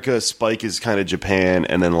America, Spike is kind of Japan,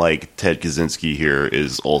 and then, like, Ted Kaczynski here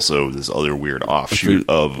is also this other weird offshoot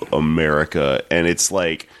of America. And it's,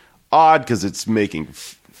 like, odd because it's making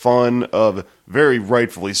fun of, very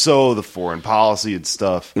rightfully so, the foreign policy and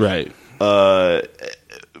stuff. Right. I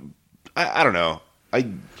don't know.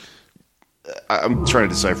 I'm trying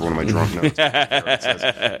to decipher one of my drunk notes.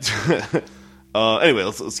 Anyway,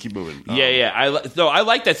 let's keep moving. Yeah. I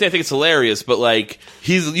like that scene. I think it's hilarious, but like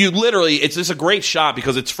it's just a great shot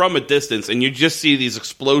because it's from a distance and you just see these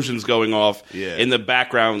explosions going off in the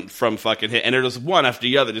background from fucking hit, and there's one after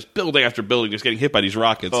the other, just building after building, just getting hit by these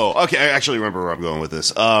rockets. Oh, okay. I actually remember where I'm going with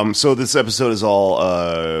this. So this episode is all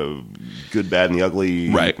good, bad, and the ugly,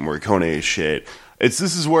 right? Morricone shit. This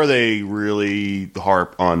is where they really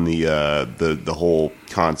harp on the whole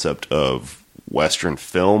concept of Western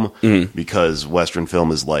film, because Western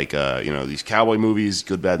film is like these cowboy movies.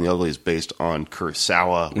 Good, Bad, and the Ugly is based on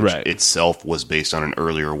Kurosawa, which itself was based on an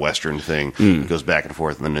earlier Western thing. It goes back and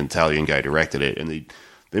forth, and then an Italian guy directed it, and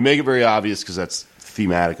they make it very obvious because that's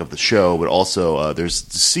thematic of the show. But also, there's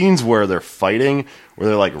scenes where they're fighting, where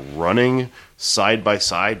they're like running side by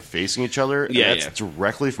side facing each other. And that's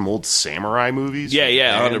directly from old samurai movies. Yeah,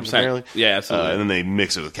 100%. Yeah, absolutely. And then they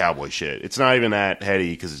mix it with cowboy shit. It's not even that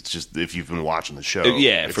heady because it's just, if you've been watching the show,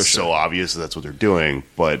 it's for sure. so obvious that's what they're doing.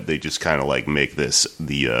 But they just kind of like make this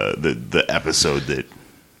the episode that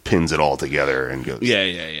pins it all together and goes,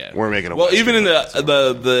 we're making a well, even in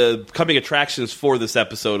the coming attractions for this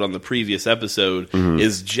episode on the previous episode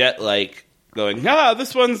is Jet like going,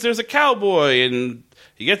 this one's, there's a cowboy and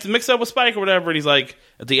he gets mixed up with Spike or whatever, and he's like,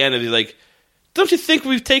 at the end of it, he's like, don't you think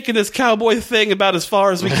we've taken this cowboy thing about as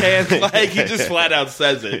far as we can? Like, he just flat out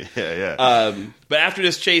says it. But after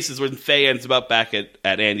this chase is when Faye ends up back at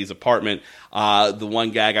Andy's apartment. The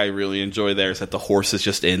one gag I really enjoy there is that the horse is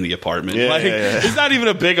just in the apartment. It's not even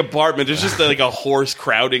a big apartment. There's just like a horse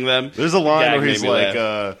crowding them. There's a line where he's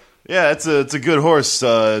like, it's a good horse,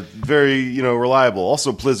 very reliable.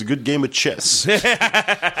 Also plays a good game of chess.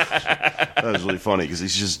 That was really funny because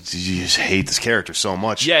you just hate this character so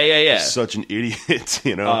much. He's such an idiot.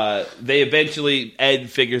 They eventually, Ed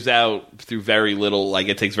figures out through very little, like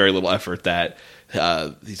it takes very little effort that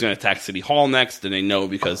he's going to attack City Hall next, and they know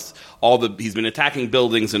because he's been attacking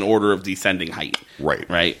buildings in order of descending height.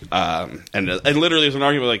 Right. And literally there's an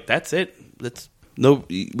argument like, that's it. It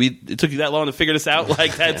took you that long to figure this out.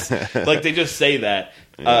 Like that's like they just say that.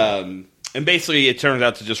 And basically it turns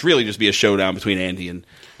out to just be a showdown between Andy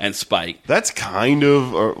and Spike. That's kind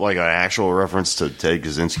of like an actual reference to Ted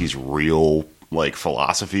Kaczynski's real like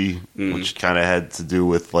philosophy, which kind of had to do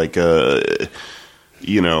with like there's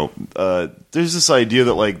this idea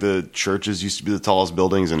that like the churches used to be the tallest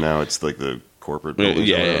buildings and now it's like the corporate buildings.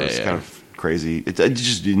 It's kind of crazy. It's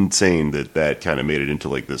just insane that kind of made it into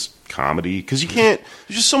like this comedy because there's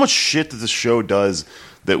just so much shit that the show does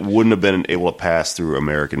that wouldn't have been able to pass through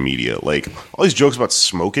American media. Like all these jokes about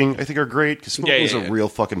smoking I think are great because smoking is a real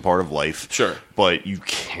fucking part of life. Sure. But you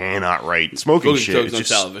cannot write smoking shit.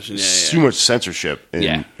 Jokes on television. Too much censorship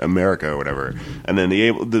in America or whatever. And then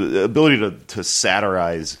the ability to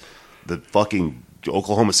satirize the fucking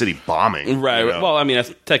Oklahoma City bombing. Right. Well, I mean,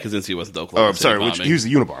 Ted Kaczynski wasn't the Oklahoma City bombing. He was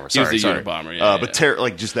the Unabomber. Sorry. He was the Unabomber, but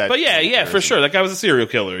like just that. But for sure. That guy was a serial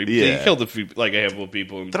killer. He killed a handful of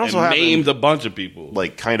people and maimed a bunch of people.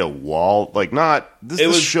 Like kind of this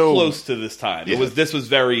was show close to this time. Yeah. This was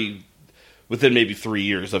very within maybe 3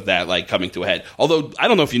 years of that, like coming to a head. Although I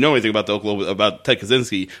don't know if you know anything about about Ted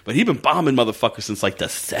Kaczynski, but he'd been bombing motherfuckers since like the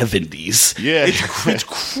 70s. Yeah, it's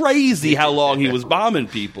crazy how long he was bombing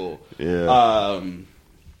people. Yeah.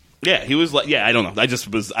 He was like, I don't know.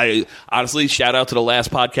 I honestly, shout out to the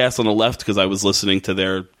last podcast on the left because I was listening to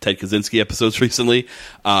their Ted Kaczynski episodes recently.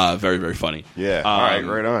 Very, very funny. Yeah. All right,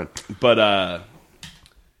 right on. But,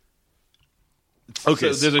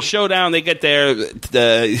 okay, so there's a showdown. They get there.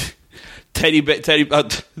 Teddy,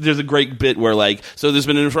 there's a great bit where there's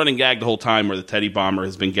been a running gag the whole time where the Teddy Bomber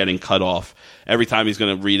has been getting cut off. Every time he's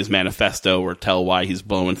going to read his manifesto or tell why he's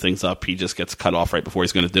blowing things up, he just gets cut off right before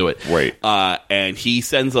he's going to do it. Right. And he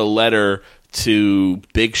sends a letter to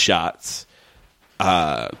Big Shots,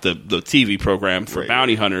 the TV program for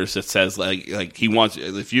bounty hunters that says like he wants,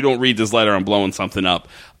 if you don't read this letter, I'm blowing something up.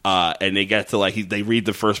 And they get to they read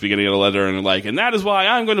the first beginning of the letter and they're like, and that is why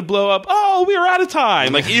I'm going to blow up. Oh, we are out of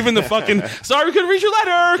time. Like even the fucking sorry we couldn't read your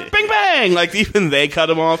letter. Bang bang. Like even they cut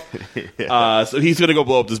him off. So he's going to go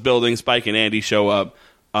blow up this building. Spike and Andy show up.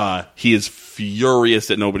 He is furious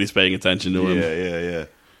that nobody's paying attention to him.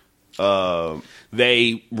 Yeah.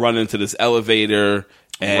 They run into this elevator,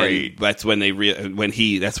 and that's when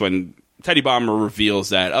that's when Teddy Bomber reveals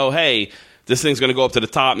that, oh hey, this thing's going to go up to the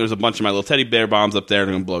top, and there's a bunch of my little teddy bear bombs up there.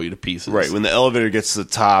 They're going to blow you to pieces. Right. When the elevator gets to the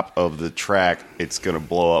top of the track, it's going to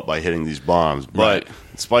blow up by hitting these bombs. But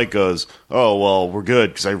Spike goes, oh, well, we're good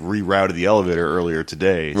because I rerouted the elevator earlier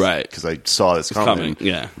today. Right. Because I saw this coming.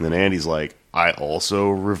 Yeah. And then Andy's like, I also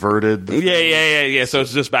reverted. Yeah. So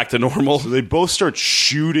it's just back to normal. So they both start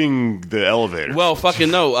shooting the elevator. Well,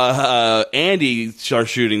 fucking no. Andy starts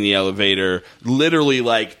shooting the elevator, literally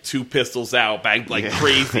like 2 pistols out, bang, like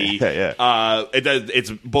crazy. Yeah.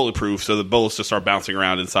 It's bulletproof, so the bullets just start bouncing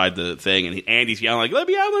around inside the thing, and Andy's yelling like, "Let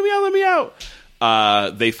me out! Let me out! Let me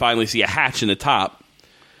out!" They finally see a hatch in the top.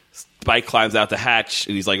 Spike climbs out the hatch,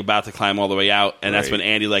 and he's like about to climb all the way out, and that's when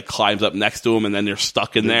Andy like climbs up next to him, and then they're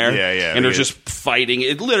stuck in there. Yeah. And they're just fighting.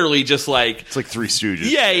 It literally just like it's like Three Stooges.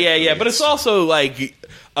 Yeah. But it's also like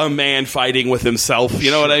a man fighting with himself. You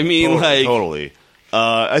know what I mean? Totally.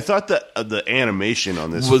 I thought that the animation on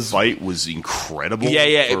this fight was incredible.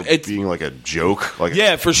 Yeah. For being like a joke.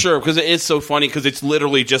 Yeah, for sure. Because it is so funny. Because it's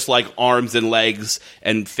literally just like arms and legs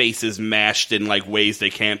and faces mashed in like ways they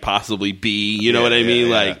can't possibly be. You know what I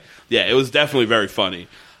mean? Yeah, it was definitely very funny.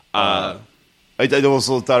 I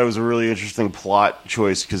also thought it was a really interesting plot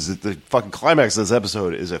choice because the fucking climax of this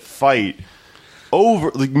episode is a fight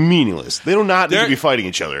over like meaningless. They do not need to be fighting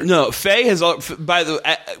each other. No, Faye has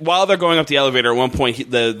while they're going up the elevator. At one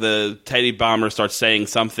point, the Teddy Bomber starts saying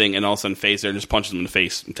something, and all of a sudden, Faye's there and just punches him in the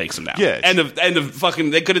face and takes him down. Yeah, end of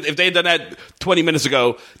fucking. They could if they had done that 20 minutes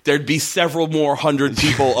ago, there'd be several more hundred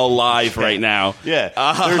people alive right now. Yeah,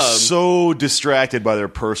 they're so distracted by their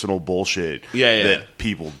personal bullshit. That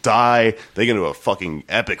people die. They get into a fucking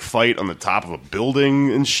epic fight on the top of a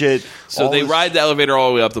building and shit. So they ride the elevator all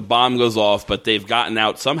the way up. The bomb goes off, but they've gotten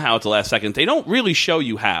out somehow at the last second. They don't really show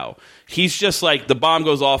you how. He's just like, the bomb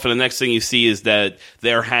goes off, and the next thing you see is that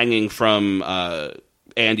they're hanging from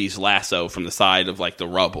Andy's lasso from the side of like the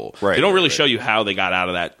rubble. Right, they don't really show you how they got out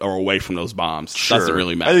of that or away from those bombs. Sure. Doesn't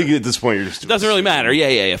really matter. I think at this point you're just doesn't really matter.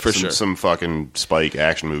 Yeah, for sure. Some fucking Spike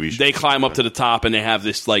action movie. They climb up to the top and they have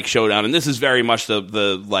this like showdown, and this is very much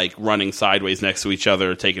the like running sideways next to each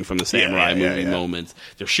other, taken from the samurai movie moments.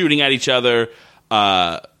 They're shooting at each other.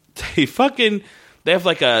 They have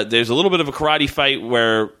like there's a little bit of a karate fight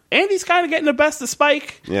where Andy's kind of getting the best of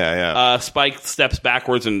Spike. Yeah. Spike steps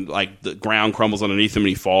backwards and like the ground crumbles underneath him and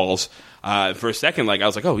he falls. For a second, like I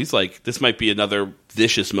was like, oh, he's like, this might be another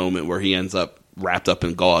Vicious moment where he ends up wrapped up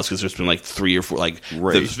in gauze, because there's been like 3 or 4, like there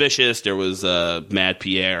was Vicious, there was Mad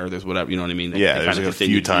Pierre, there's whatever, you know what I mean? There's like a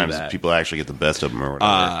few times people actually get the best of him or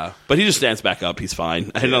whatever. But he just stands back up, he's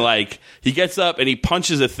fine. And then like he gets up and he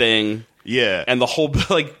punches a thing. Yeah. And the whole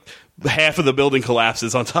like half of the building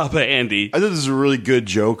collapses on top of Andy. I thought this was a really good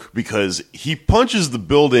joke because he punches the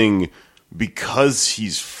building because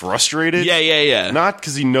he's frustrated. Yeah. Not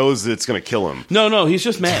because he knows that it's going to kill him. No, he's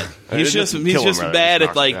just mad. He's just mad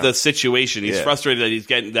at like the situation. He's frustrated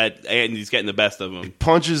that Andy's getting the best of him. He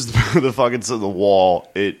punches the fucking the wall.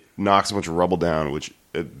 It knocks a bunch of rubble down, which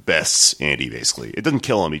bests Andy basically. It doesn't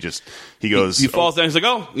kill him. He goes. He falls down. He's like,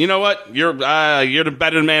 oh, you know what? You're the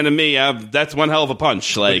better man than me. That's one hell of a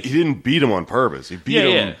punch. Like, he didn't beat him on purpose. He beat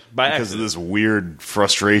him because accident. of this weird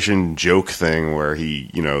frustration joke thing where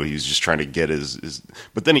he's just trying to get his.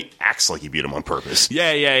 But then he acts like he beat him on purpose.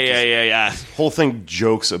 Yeah. Whole thing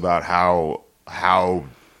jokes about how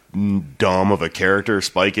dumb of a character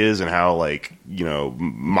Spike is and how like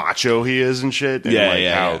macho he is and shit, and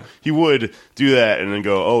how he would do that and then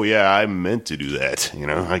go, oh yeah, I meant to do that,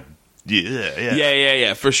 like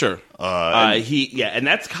yeah for sure. And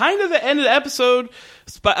that's kind of the end of the episode.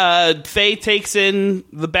 Faye takes in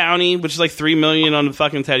the bounty, which is like $3 million on the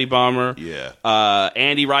fucking Teddy Bomber.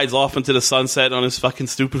 Andy rides off into the sunset on his fucking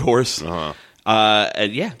stupid horse. And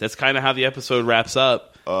that's kind of how the episode wraps up.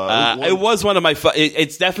 It was one of my.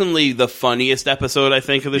 It's definitely the funniest episode, I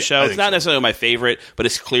think, of the show. It's not necessarily my favorite, but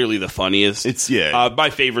it's clearly the funniest. My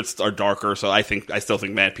favorites are darker, so I still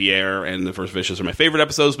think Mad Pierre and the first Vicious are my favorite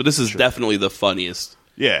episodes. But this is definitely the funniest.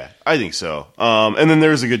 Yeah, I think so. And then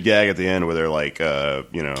there's a good gag at the end where they're like,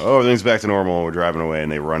 everything's back to normal. We're driving away,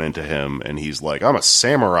 and they run into him, and he's like, I'm a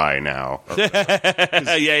samurai now.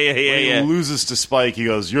 Yeah. He loses to Spike. He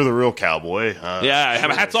goes, you're the real cowboy.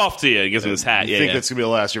 Hats off to you. He gives him his hat. You think that's going to be the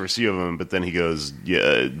last you ever see of him, but then he goes,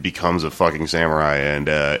 becomes a fucking samurai, and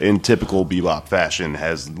in typical Bebop fashion,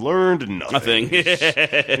 has learned nothing.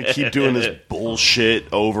 They keep doing this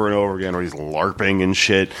bullshit over and over again, where he's LARPing and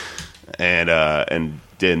shit. And then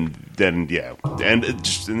in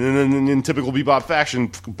typical Bebop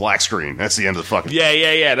fashion, black screen. That's the end of the fucking.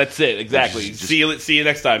 Yeah. That's it. Exactly. See you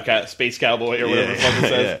next time, Space Cowboy or whatever the fuck it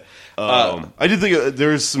says. I did think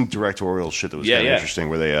there's some directorial shit that was kind of interesting,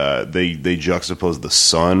 where they juxtapose the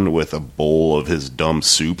sun with a bowl of his dumb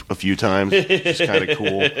soup a few times, which is kind of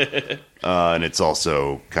cool. And it's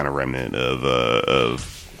also kind of remnant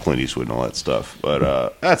of Clint Eastwood and all that stuff.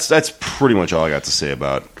 But that's pretty much all I got to say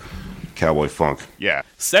about Cowboy Funk. Yeah.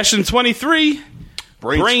 Session 23,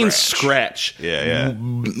 Brain Scratch. Yeah.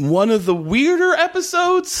 One of the weirder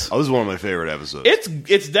episodes. Oh, this is one of my favorite episodes.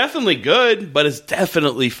 It's definitely good, but it's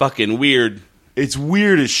definitely fucking weird. It's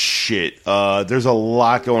weird as shit. There's a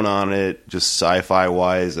lot going on in it, just sci-fi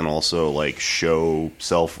wise, and also like show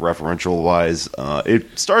self-referential wise.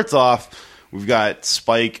 It starts off. We've got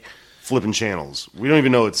Spike flipping channels. We don't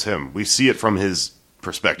even know it's him. We see it from his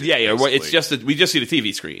perspective. Yeah. Basically. It's just we just see the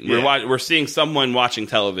TV screen. Yeah. We're seeing someone watching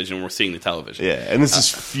television. We're seeing the television. Yeah, and this is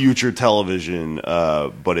future television,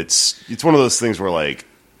 but it's one of those things where like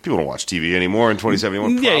people don't watch TV anymore in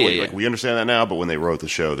 2071. Probably. Yeah. Like we understand that now, but when they wrote the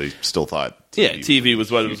show, they still thought TV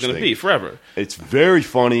was what it was going to be forever. It's very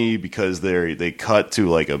funny because they cut to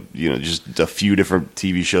like just a few different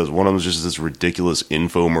TV shows. One of them is just this ridiculous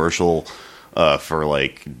infomercial for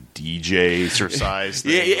like DJ exercise.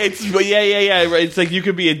 Yeah. Right. It's like you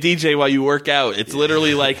could be a DJ while you work out. It's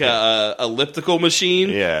literally like a elliptical machine.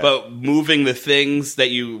 Yeah. But moving the things that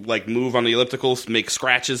you like move on the ellipticals make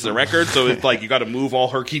scratches the record. So it's like you got to move all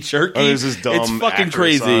herky jerky. Oh, there's this dumb It's fucking actress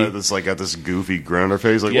crazy. on it that's like got this goofy grin on her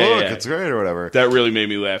face, like look, it's great or whatever. That really made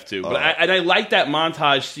me laugh too. But I like that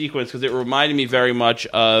montage sequence because it reminded me very much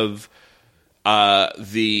of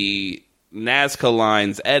the Nazca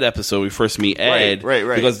Lines Ed episode. We first meet Ed,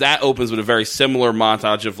 right. Because that opens with a very similar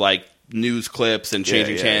montage of like news clips and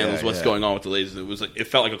changing channels, what's going on with the lasers. It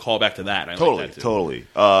felt like a callback to that. I Totally, like that too. totally.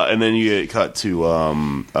 And then you get cut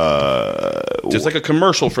to Just like a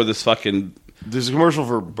commercial for this fucking there's a commercial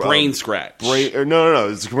for Brain Scratch. No.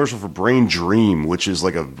 It's a commercial for Brain Dream, which is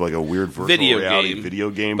like a weird virtual reality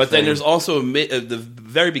video game. But thing. then there's also the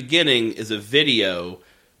very beginning is a video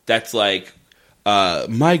that's like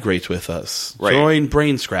migrate with us, join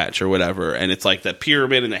Brain Scratch or whatever, and it's like the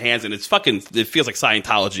pyramid in the hands, and it feels like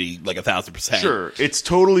Scientology, like 1,000%. Sure, it's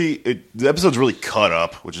totally. The episode's really cut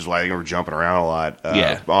up, which is why I think we're jumping around a lot,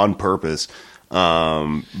 on purpose.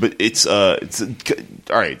 But it's all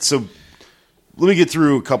right. So let me get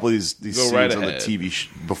through a couple of these scenes on the TV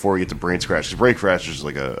before we get to Brain Scratch. 'Cause Brain Scratch is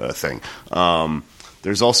like a thing.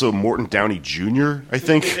 There's also Morton Downey Jr., I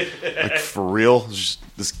think, like for real. It's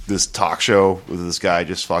just this talk show with this guy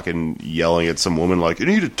just fucking yelling at some woman like, you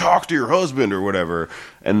need to talk to your husband or whatever.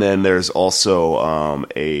 And then there's also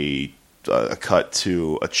a cut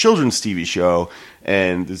to a children's TV show,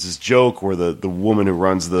 and there's this joke where the woman who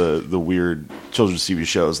runs the weird children's TV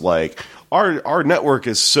show is like, our network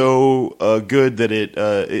is so good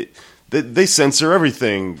that they censor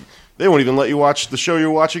everything. They won't even let you watch the show you're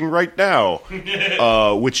watching right now,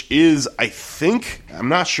 which is, I think, I'm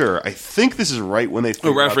not sure. I think this is right when they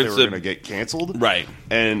figured out they were going to get canceled. Right.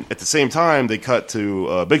 And at the same time, they cut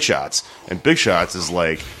to Big Shots, and Big Shots is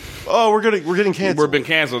like, oh, we're getting canceled. We've been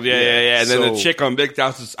canceled, yeah. And then the chick on Big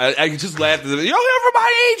Shots, I just laughed. You're for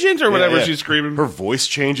my agent or whatever she's screaming. Her voice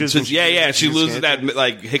changes. She loses that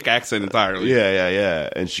like hick accent entirely. Yeah.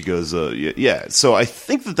 And she goes, So I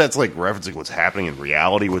think that's like referencing what's happening in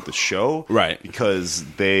reality with the show, right? Because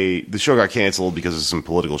the show got canceled because of some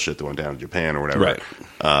political shit that went down in Japan or whatever,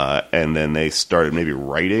 right? And then they started maybe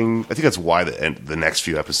writing. I think that's why the next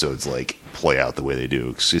few episodes like play out the way they do.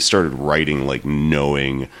 Because they started writing like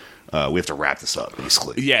knowing. We have to wrap this up,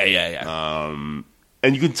 basically. Yeah.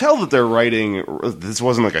 And you can tell that they're writing. This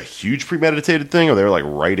wasn't like a huge premeditated thing, or they were like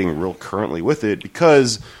writing real currently with it,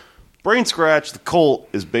 because Brain Scratch, the cult,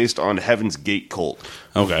 is based on Heaven's Gate cult.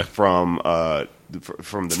 Okay. From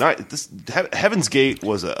the night. Heaven's Gate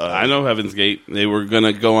was I know Heaven's Gate. They were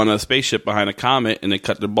gonna go on a spaceship behind a comet, and they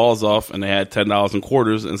cut their balls off, and they had $10 in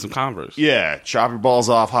quarters and some Converse. Yeah, chop your balls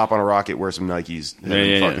off, hop on a rocket, wear some Nikes.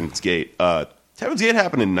 Heaven's Gate. Heaven's Gate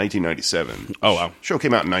happened in 1997. Oh, wow. Show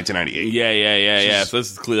came out in 1998. Yeah. So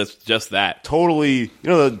this is clear. That's just that. Totally. You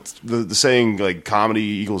know the saying, like,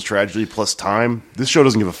 comedy equals tragedy plus time? This show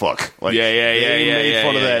doesn't give a fuck. Like, they made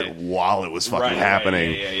fun of that while it was fucking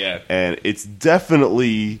happening. Yeah. And it's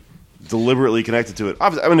definitely deliberately connected to it.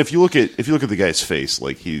 I mean, if you look at the guy's face,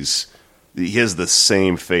 like, he has the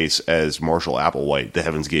same face as Marshall Applewhite, the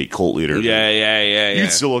Heaven's Gate cult leader. Yeah. You can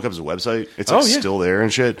still look up his website. It's still there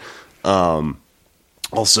and shit.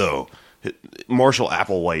 Also, Marshall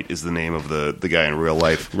Applewhite is the name of the guy in real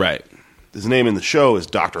life. Right. His name in the show is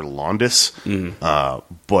Dr. Londis,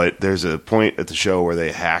 but there's a point at the show where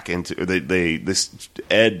they hack into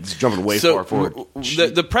Ed's jumping way far forward.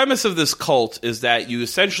 The premise of this cult is that you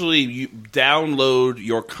essentially download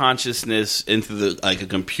your consciousness into a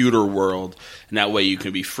computer world, and that way you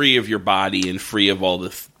can be free of your body and free of all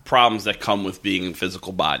the problems that come with being in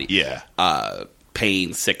physical body. Yeah.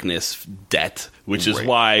 Pain, sickness, debt, which is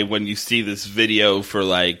why when you see this video for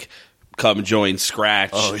like come join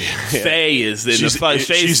Scratch. Oh, yeah. Faye is in the fun.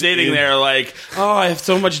 Faye's she's sitting there like, oh, I have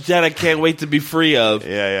so much debt I can't wait to be free of.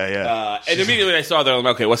 Yeah. And immediately when I saw that, I'm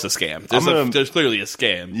like, okay, what's the scam? There's clearly a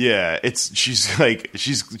scam. Yeah,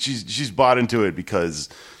 she's bought into it because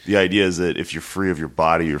the idea is that if you're free of your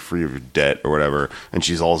body, you're free of your debt or whatever, and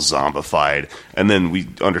she's all zombified. And then we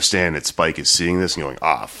understand that Spike is seeing this and going,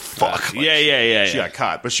 fuck. She got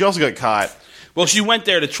caught. But she also got caught. Well, she went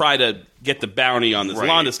there to try to get the bounty on this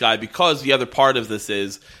Landis guy, because the other part of this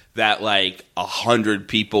is that like 100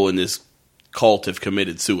 people in this cult have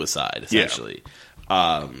committed suicide, essentially.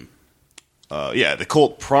 The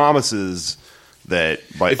cult promises that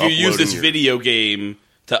by if you use this video game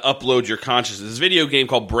to upload your consciousness, this video game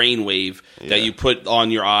called Brainwave that you put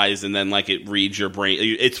on your eyes and then like it reads your brain.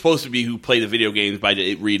 It's supposed to be who play the video games by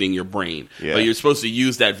it reading your brain, but you're supposed to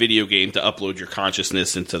use that video game to upload your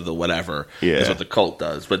consciousness into the whatever. Is what the cult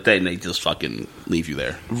does, but then they just fucking leave you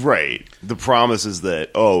there. Right. The promise is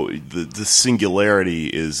that the singularity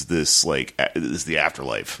is this like is the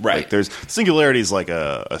afterlife. Right. Like, there's singularity is like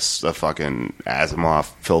a fucking Asimov,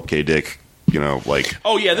 Philip K. Dick. Like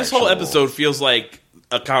this whole episode feels like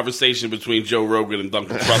a conversation between Joe Rogan and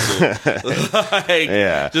Duncan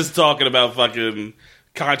Trussell. Just talking about fucking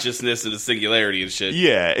consciousness and the singularity and shit.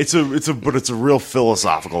 Yeah, it's a real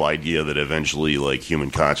philosophical idea that eventually like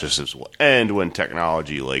human consciousness will end when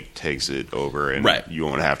technology like takes it over and you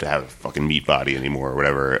won't have to have a fucking meat body anymore or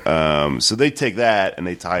whatever. So they take that and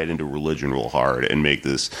they tie it into religion real hard and make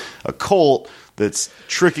this a cult that's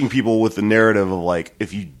tricking people with the narrative of like,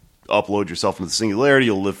 if you upload yourself into the singularity,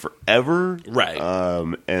 you'll live forever. Right.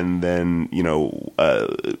 And then,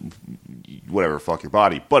 whatever, fuck your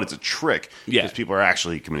body. But it's a trick. Because people are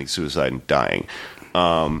actually committing suicide and dying.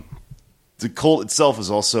 The cult itself is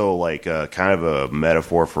also like kind of a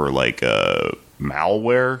metaphor for like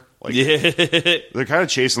malware. Like, they're kind of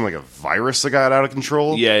chasing like a virus that got out of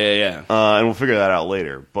control. And we'll figure that out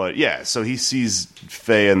later. But so he sees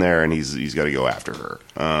Faye in there and he's got to go after her.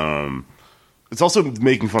 It's also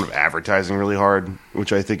making fun of advertising really hard,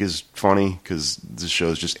 which I think is funny because this show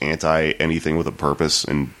is just anti anything with a purpose,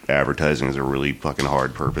 and advertising is a really fucking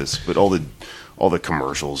hard purpose. But all the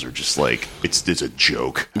commercials are just like it's a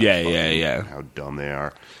joke. How dumb they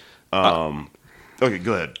are. Okay,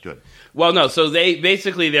 go ahead. Well, no. So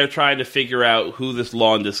they're trying to figure out who this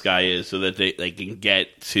Landis guy is, so that they can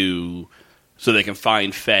get to, so they can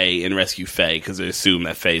find Faye and rescue Faye, because they assume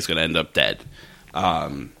that Faye's going to end up dead.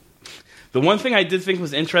 The one thing I did think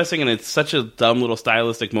was interesting, and it's such a dumb little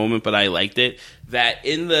stylistic moment, but I liked it, that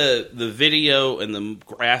in the video and the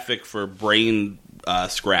graphic for Brain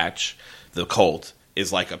Scratch, the cult,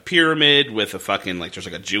 is like a pyramid with a fucking, like, there's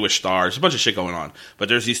like a Jewish star. There's a bunch of shit going on. But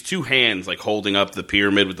there's these two hands, like, holding up the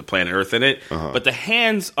pyramid with the planet Earth in it. But the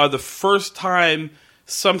hands are the first time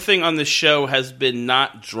something on the show has been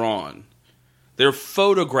not drawn. They're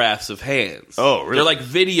photographs of hands. Oh, really? They're like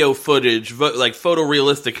video footage, like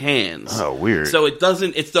photorealistic hands. Oh, weird. So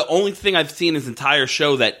it's the only thing I've seen in this entire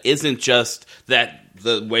show that isn't just the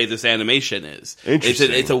way this animation is.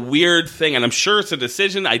 Interesting. It's a weird thing, and I'm sure it's a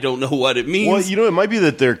decision. I don't know what it means. Well, it might be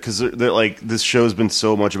that because they're like, this show's been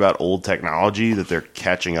so much about old technology that they're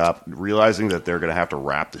catching up, realizing that they're going to have to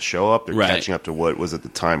wrap the show up. They're catching up to what was at the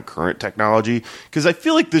time current technology. Because I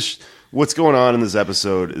feel like what's going on in this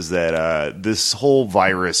episode is that this whole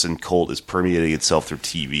virus and cult is permeating itself through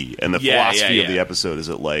TV. And the philosophy of the episode is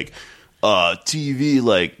that, like, TV,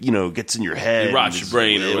 like, gets in your head. It rots your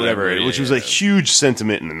brain or whatever. Which was a huge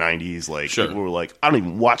sentiment in the 90s. Like, people were like, I don't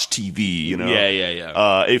even watch TV,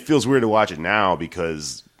 It feels weird to watch it now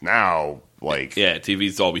because now, like... Yeah,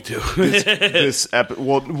 TV's all we do.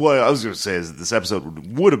 What I was going to say is that this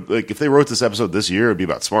episode would have... Like, if they wrote this episode this year, it would be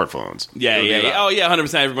about smartphones. Yeah. Oh, yeah,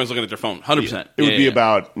 100%. Everyone's looking at their phone. 100%. It would be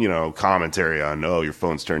about, commentary on, your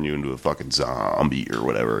phone's turning you into a fucking zombie or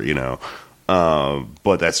whatever,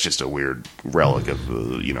 But that's just a weird relic of,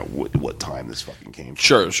 what time this fucking came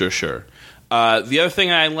from. Sure. The other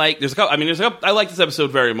thing I like... I like this episode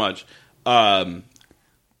very much. The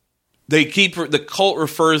cult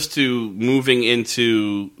refers to moving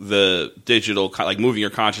into the digital, like moving your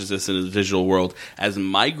consciousness into the digital world as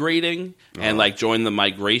migrating and like join the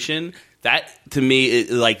migration. That to me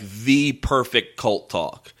is like the perfect cult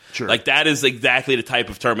talk. Sure. Like that is exactly the type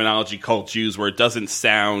of terminology cults use where it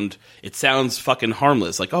sounds fucking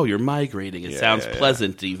harmless. Like, oh, you're migrating. It sounds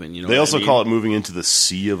pleasant even. They also call it moving into the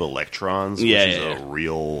sea of electrons, which is a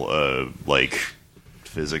real like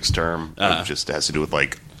physics term. It just has to do with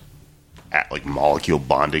like molecule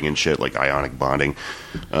bonding and shit, like ionic bonding,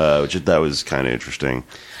 which that was kind of interesting.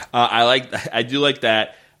 I do like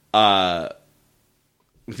that.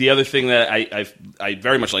 the other thing that I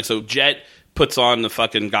very much like, so Jet puts on the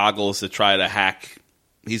fucking goggles to try to hack.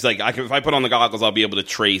 He's like, if I put on the goggles, I'll be able to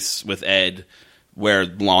trace with Ed where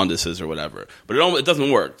Blondus is or whatever. But it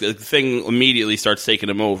doesn't work. The thing immediately starts taking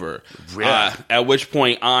him over. Yeah. At which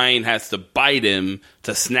point, Ein has to bite him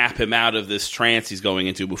to snap him out of this trance he's going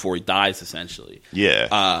into before he dies, essentially.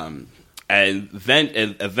 Yeah. And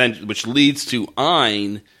then, which leads to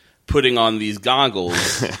Ein putting on these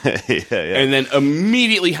goggles and then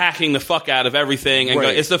immediately hacking the fuck out of everything. And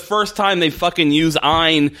Right. it's the first time they fucking use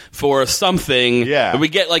Ein for something. Yeah. And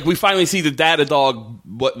we finally see the data dog,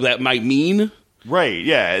 what that might mean. Right,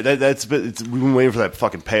 yeah. We've been waiting for that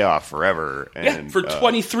fucking payoff forever. And, For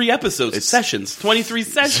 23 episodes, sessions. 23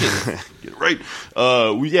 sessions. Get it right.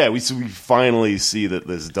 We finally see that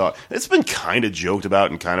this dog. It's been kind of joked about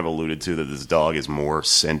and kind of alluded to that this dog is more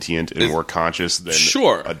sentient and more conscious than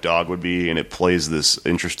a dog would be, and it plays this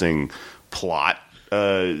interesting plot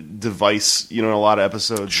device, in a lot of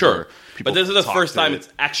episodes. Sure. But this is the first time it's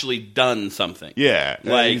actually done something. Yeah.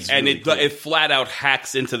 It flat out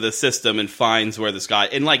hacks into the system and finds where this guy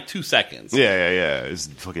in 2 seconds. Yeah. It's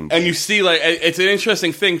fucking. And you see, it's an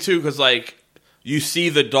interesting thing too, because you see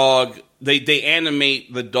the dog. They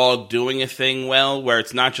animate the dog doing a thing well, where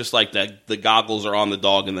it's not just the goggles are on the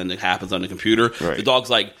dog and then it happens on the computer. Right. The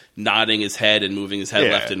dog's moving his head and his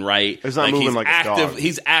head left and right. It's not moving like a dog.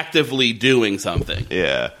 He's actively doing something.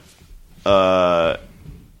 Yeah.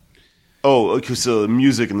 Okay, so the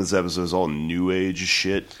music in this episode is all new age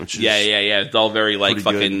shit. Which is Yeah. It's all very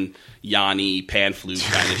fucking good. Yanni pan flute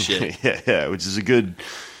kind of shit. yeah, which is a good.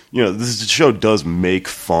 This show does make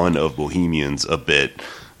fun of bohemians a bit,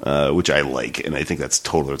 which I like, and I think that's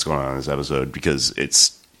totally what's going on in this episode, because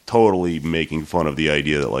it's totally making fun of the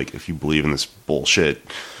idea that if you believe in this bullshit,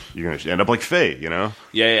 you're going to end up like Faye,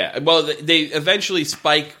 Yeah. Well, they eventually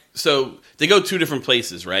Spike. So they go 2 different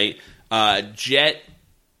places, right? Jet,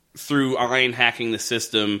 through Ein hacking the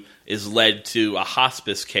system, is led to a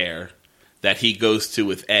hospice care that he goes to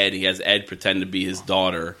with Ed. He has Ed pretend to be his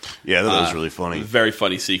daughter. Yeah, that was really funny. Very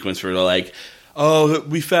funny sequence where they're oh,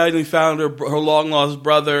 we finally found her long-lost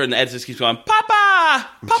brother, and Ed just keeps going, Papa!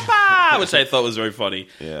 Papa! Which I thought was very funny.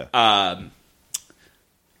 Yeah.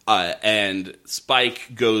 And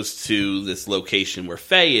Spike goes to this location where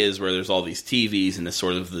Faye is, where there's all these TVs and this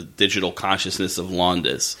sort of the digital consciousness of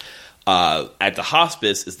Londus. At the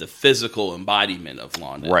hospice is the physical embodiment of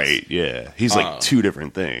Londus. Right, yeah. He's 2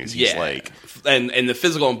 different things. He's and the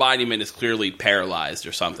physical embodiment is clearly paralyzed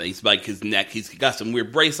or something. He's his neck, he's got some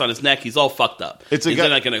weird brace on his neck, he's all fucked up. He's in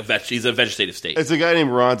a vegetative state. It's a guy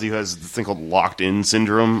named Ronzi who has this thing called locked-in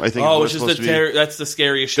syndrome, I think. Which is that's the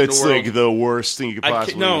scariest shit in the world. That's the worst thing you could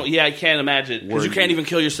possibly... I can't imagine. Because you can't even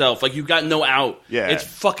kill yourself. You've got no out. Yeah. It's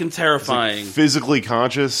fucking terrifying. Physically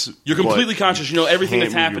conscious. You're completely conscious. You know everything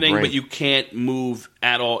that's happening, but you can't move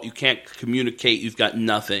at all. You can't communicate. You've got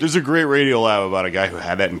nothing. There's a great radio lab about a guy who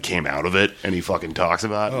had that and came out of it, and he fucking talks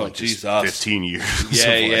about Jesus. 15 years.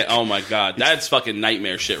 Yeah. Oh my god, that's fucking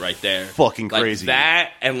nightmare shit right there. Fucking crazy.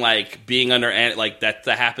 That and being under that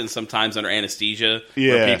happens sometimes under anesthesia,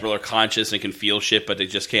 where people are conscious and can feel shit, but they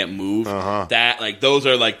just can't move. That those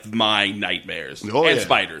are my nightmares. And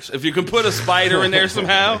spiders. If you can put a spider in there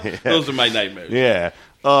somehow, those are my nightmares. Yeah.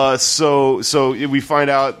 So we find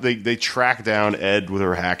out they track down Ed with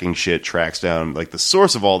her hacking shit, tracks down the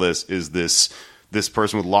source of all this is this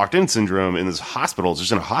person with locked-in syndrome in this hospital. It's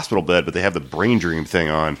just in a hospital bed, but they have the brain dream thing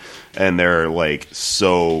on, and they're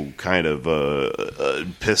so kind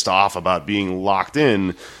of pissed off about being locked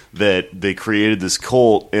in that they created this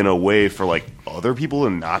cult in a way for other people to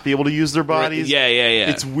not be able to use their bodies. Yeah.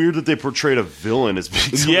 It's weird that they portrayed a villain as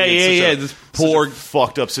being this poor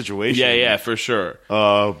fucked up situation. Yeah, for sure.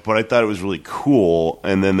 But I thought it was really cool.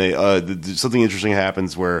 And then something interesting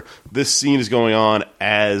happens where this scene is going on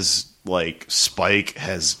as Spike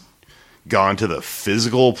has gone to the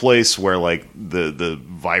physical place where the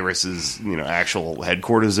virus's actual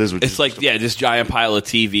headquarters is, which it's this giant pile of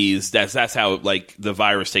TVs. That's how the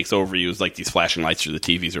virus takes over you, is these flashing lights through the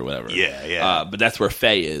TVs or whatever. Yeah. But that's where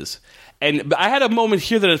Faye is. But I had a moment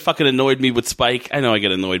here that it fucking annoyed me with Spike. I know I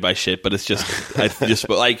get annoyed by shit, but it's just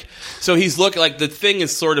so he's the thing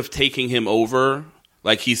is sort of taking him over.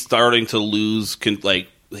 He's starting to lose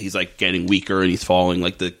he's getting weaker and he's falling.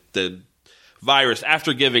 The virus,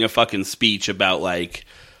 after giving a fucking speech about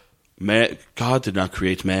man, God did not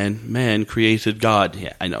create man created God.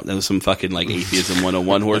 Yeah, I know that was some fucking atheism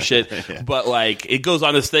 101 horse shit. Yeah. But it goes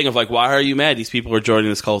on this thing of why are you mad? These people are joining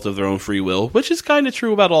this cult of their own free will, which is kind of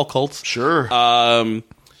true about all cults. Sure. Blah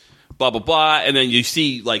blah blah, and then you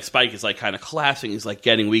see Spike is kind of collapsing. He's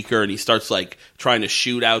getting weaker, and he starts trying to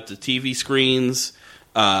shoot out the TV screens.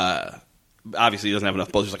 Obviously, he doesn't have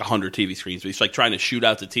enough bullets. There's like 100 TV screens, but he's like trying to shoot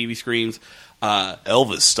out the TV screens.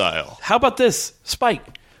 Elvis style. How about this,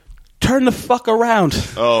 Spike? Turn the fuck around.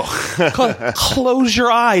 Oh. Close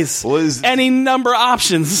your eyes. Any number of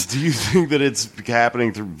options. Do you think that it's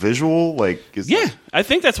happening through visual? Yeah, I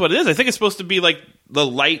think that's what it is. I think it's supposed to be like the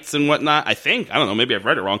lights and whatnot. I don't know. Maybe I've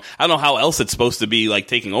read it wrong. I don't know how else it's supposed to be like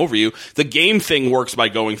taking over you. The game thing works by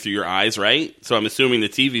going through your eyes, right? So I'm assuming the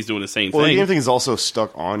TV's doing the same thing. The game thing is also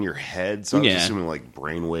stuck on your head. So I'm assuming like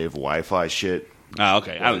brainwave Wi-Fi shit. Oh,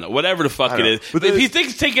 okay. I don't know. Whatever the fuck it is. But if you think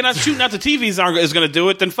shooting out the TVs is going to do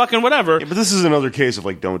it, then fucking whatever. Yeah, but this is another case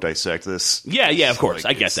of don't dissect this. Yeah, of course.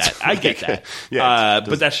 I get that. I get that. Yeah,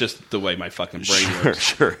 but that's just the way my fucking brain works.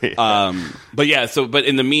 Sure. Yeah. But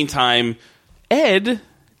in the meantime, Ed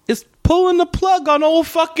is pulling the plug on old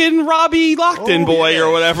fucking Robbie Lockton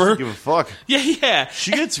or whatever. Doesn't give a fuck. Yeah.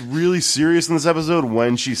 She gets really serious in this episode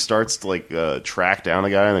when she starts to track down a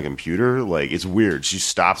guy on the computer. It's weird. She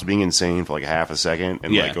stops being insane for half a second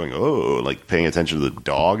and going, paying attention to the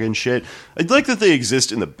dog and shit. I like that they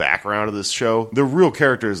exist in the background of this show. They're real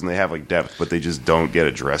characters and they have depth, but they just don't get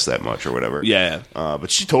addressed that much or whatever. Yeah.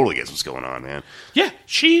 But she totally gets what's going on, man. Yeah,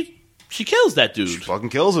 She kills that dude. She fucking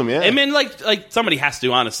kills him, yeah. I mean, somebody has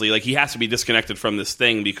to, honestly. He has to be disconnected from this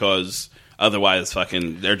thing because otherwise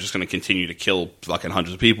they're just going to continue to kill fucking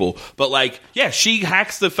hundreds of people. But, she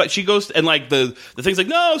hacks she goes, and, the thing's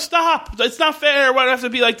no, stop! It's not fair! Why do I have to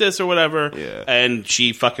be like this or whatever? Yeah. And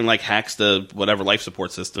she fucking, hacks the whatever life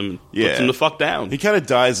support system and puts him the fuck down. He kind of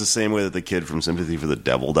dies the same way that the kid from Sympathy for the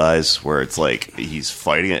Devil dies, where it's he's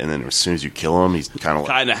fighting it, and then as soon as you kill him, he's kind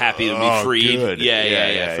of happy to be freed. Good.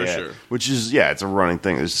 Yeah, for sure. Which is, it's a running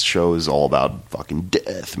thing. This show is all about fucking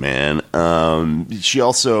death, man. She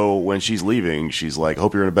also, when she's leaving, she's like,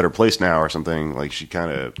 hope you're in a better place now or something. She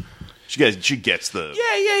gets the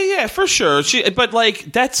yeah for sure. But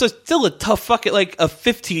that's still a tough fucking a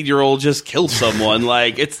 15-year-old just killed someone.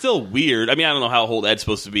 It's still weird. I mean, I don't know how old Ed's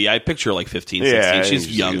supposed to be. I picture 15, 16. Yeah,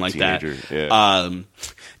 she's young like teenager. that. Yeah.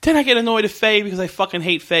 Then I get annoyed at Faye because I fucking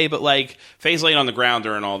hate Faye. But Faye's laying on the ground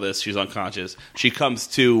during all this. She's unconscious. She comes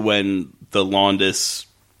to when the Laundus,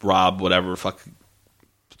 Rob, whatever fuck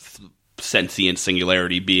sentient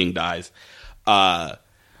singularity being dies.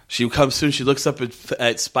 She comes to and she looks up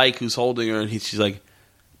at Spike, who's holding her, and she's like,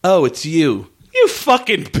 "Oh, it's you. You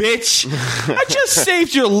fucking bitch! I just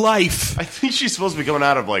saved your life." I think she's supposed to be coming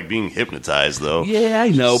out of being hypnotized, though. Yeah, I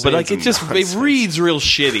know, but it reads real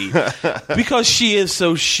shitty because she is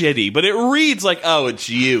so shitty. But it reads oh, it's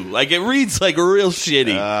you. It reads real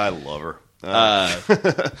shitty. I love her.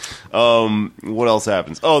 What else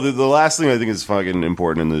happens? Oh, the last thing I think is fucking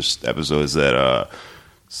important in this episode is that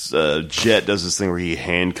Jet does this thing where he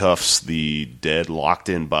handcuffs the dead,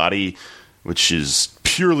 locked-in body, which is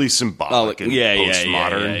purely symbolic and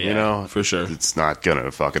postmodern, you know? For sure. It's not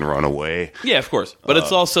gonna fucking run away. Yeah, of course. But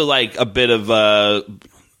it's also a bit of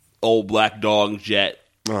old black dog Jet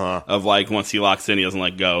of once he locks in, he doesn't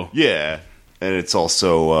let go. Yeah. And it's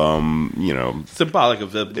also, symbolic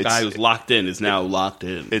of the guy who's locked in is now locked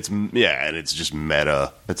in. And it's just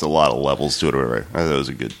meta. It's a lot of levels to it. Right? I thought it was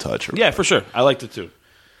a good touch. Yeah, for sure. I liked it too.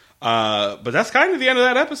 But that's kind of the end of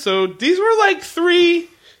that episode. These were 3.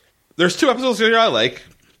 There's 2 episodes here I like.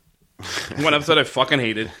 One episode I fucking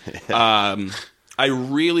hated. I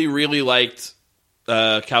really, really liked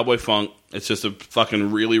Cowboy Funk. It's just a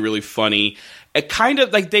fucking really, really funny. It kind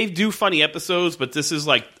of they do funny episodes, but this is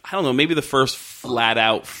I don't know, maybe the first flat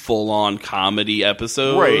out full on comedy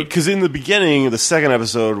episode, right? Because in the beginning, the second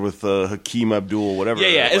episode with Hakeem Abdul, whatever,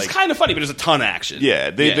 it's kind of funny, but there's a ton of action.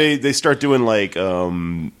 Yeah, they start doing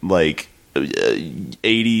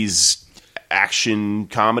 80s action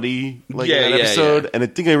comedy in that episode, and the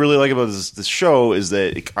thing I really like about this show is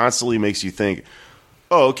that it constantly makes you think,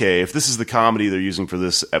 oh, okay, if this is the comedy they're using for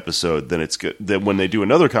this episode, then it's good. Then when they do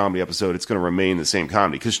another comedy episode, it's going to remain the same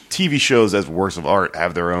comedy. Because TV shows as works of art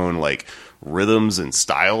have their own, rhythms and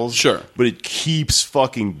styles. Sure. But it keeps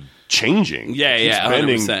fucking changing. Yeah, it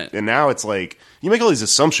keeps 100%. And now it's you make all these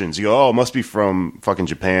assumptions. You go, oh, it must be from fucking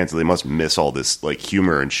Japan, so they must miss all this,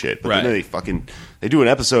 humor and shit. But then they do an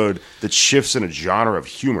episode that shifts in a genre of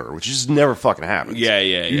humor, which just never fucking happens. Yeah.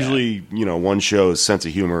 Usually, one show's sense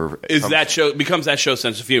of humor becomes that show's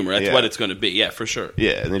sense of humor. That's what it's going to be. Yeah, for sure.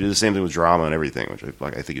 Yeah, and they do the same thing with drama and everything, which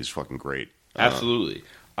I think is fucking great. Absolutely.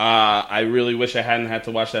 I really wish I hadn't had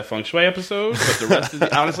to watch that Feng Shui episode, but the rest of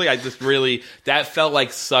the, honestly, that felt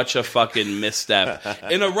like such a fucking misstep.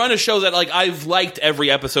 In a run of shows that, I've liked every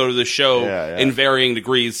episode of the show in varying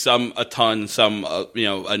degrees, some a ton, some,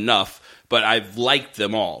 enough. but I've liked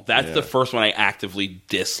them all. That's the first one I actively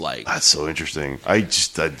dislike. That's so interesting. I'm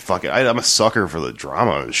a sucker for the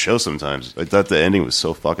drama of the show sometimes. I thought the ending was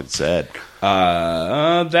so fucking sad.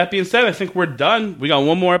 That being said, I think we're done. We got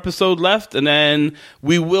one more episode left, and then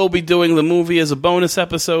we will be doing the movie as a bonus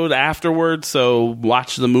episode afterwards, so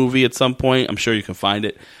watch the movie at some point. I'm sure you can find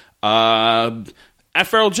it. At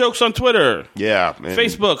Feral Jokes on Twitter. Yeah.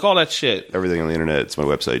 Facebook, all that shit. Everything on the internet. It's my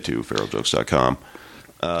website, too, feraljokes.com.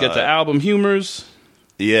 Get the album Humors.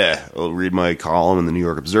 Yeah. I'll read my column in the New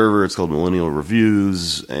York Observer. It's called Millennial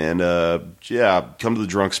Reviews. And, come to the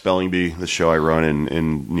Drunk Spelling Bee, the show I run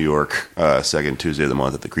in New York, second Tuesday of the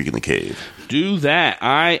month at the Creek in the Cave. Do that.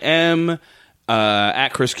 I am at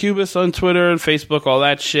Chris Cubis on Twitter and Facebook, all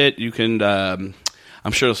that shit. You can...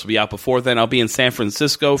 I'm sure this will be out before then. I'll be in San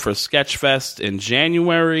Francisco for Sketchfest in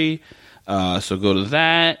January, so go to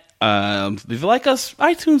that. If you like us,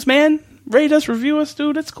 iTunes, man, rate us, review us,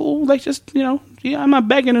 dude. It's cool. Like, just, I'm not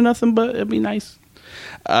begging or nothing, but it'd be nice.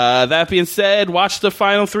 That being said, watch the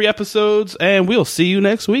final 3 episodes, and we'll see you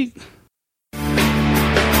next week.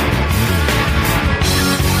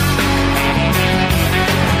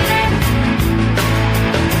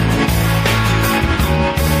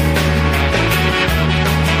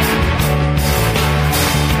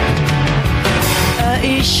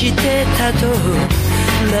愛してたと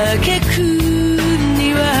嘆く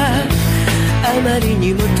にはあまり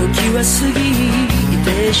にも時は過ぎ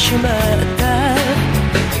てしまった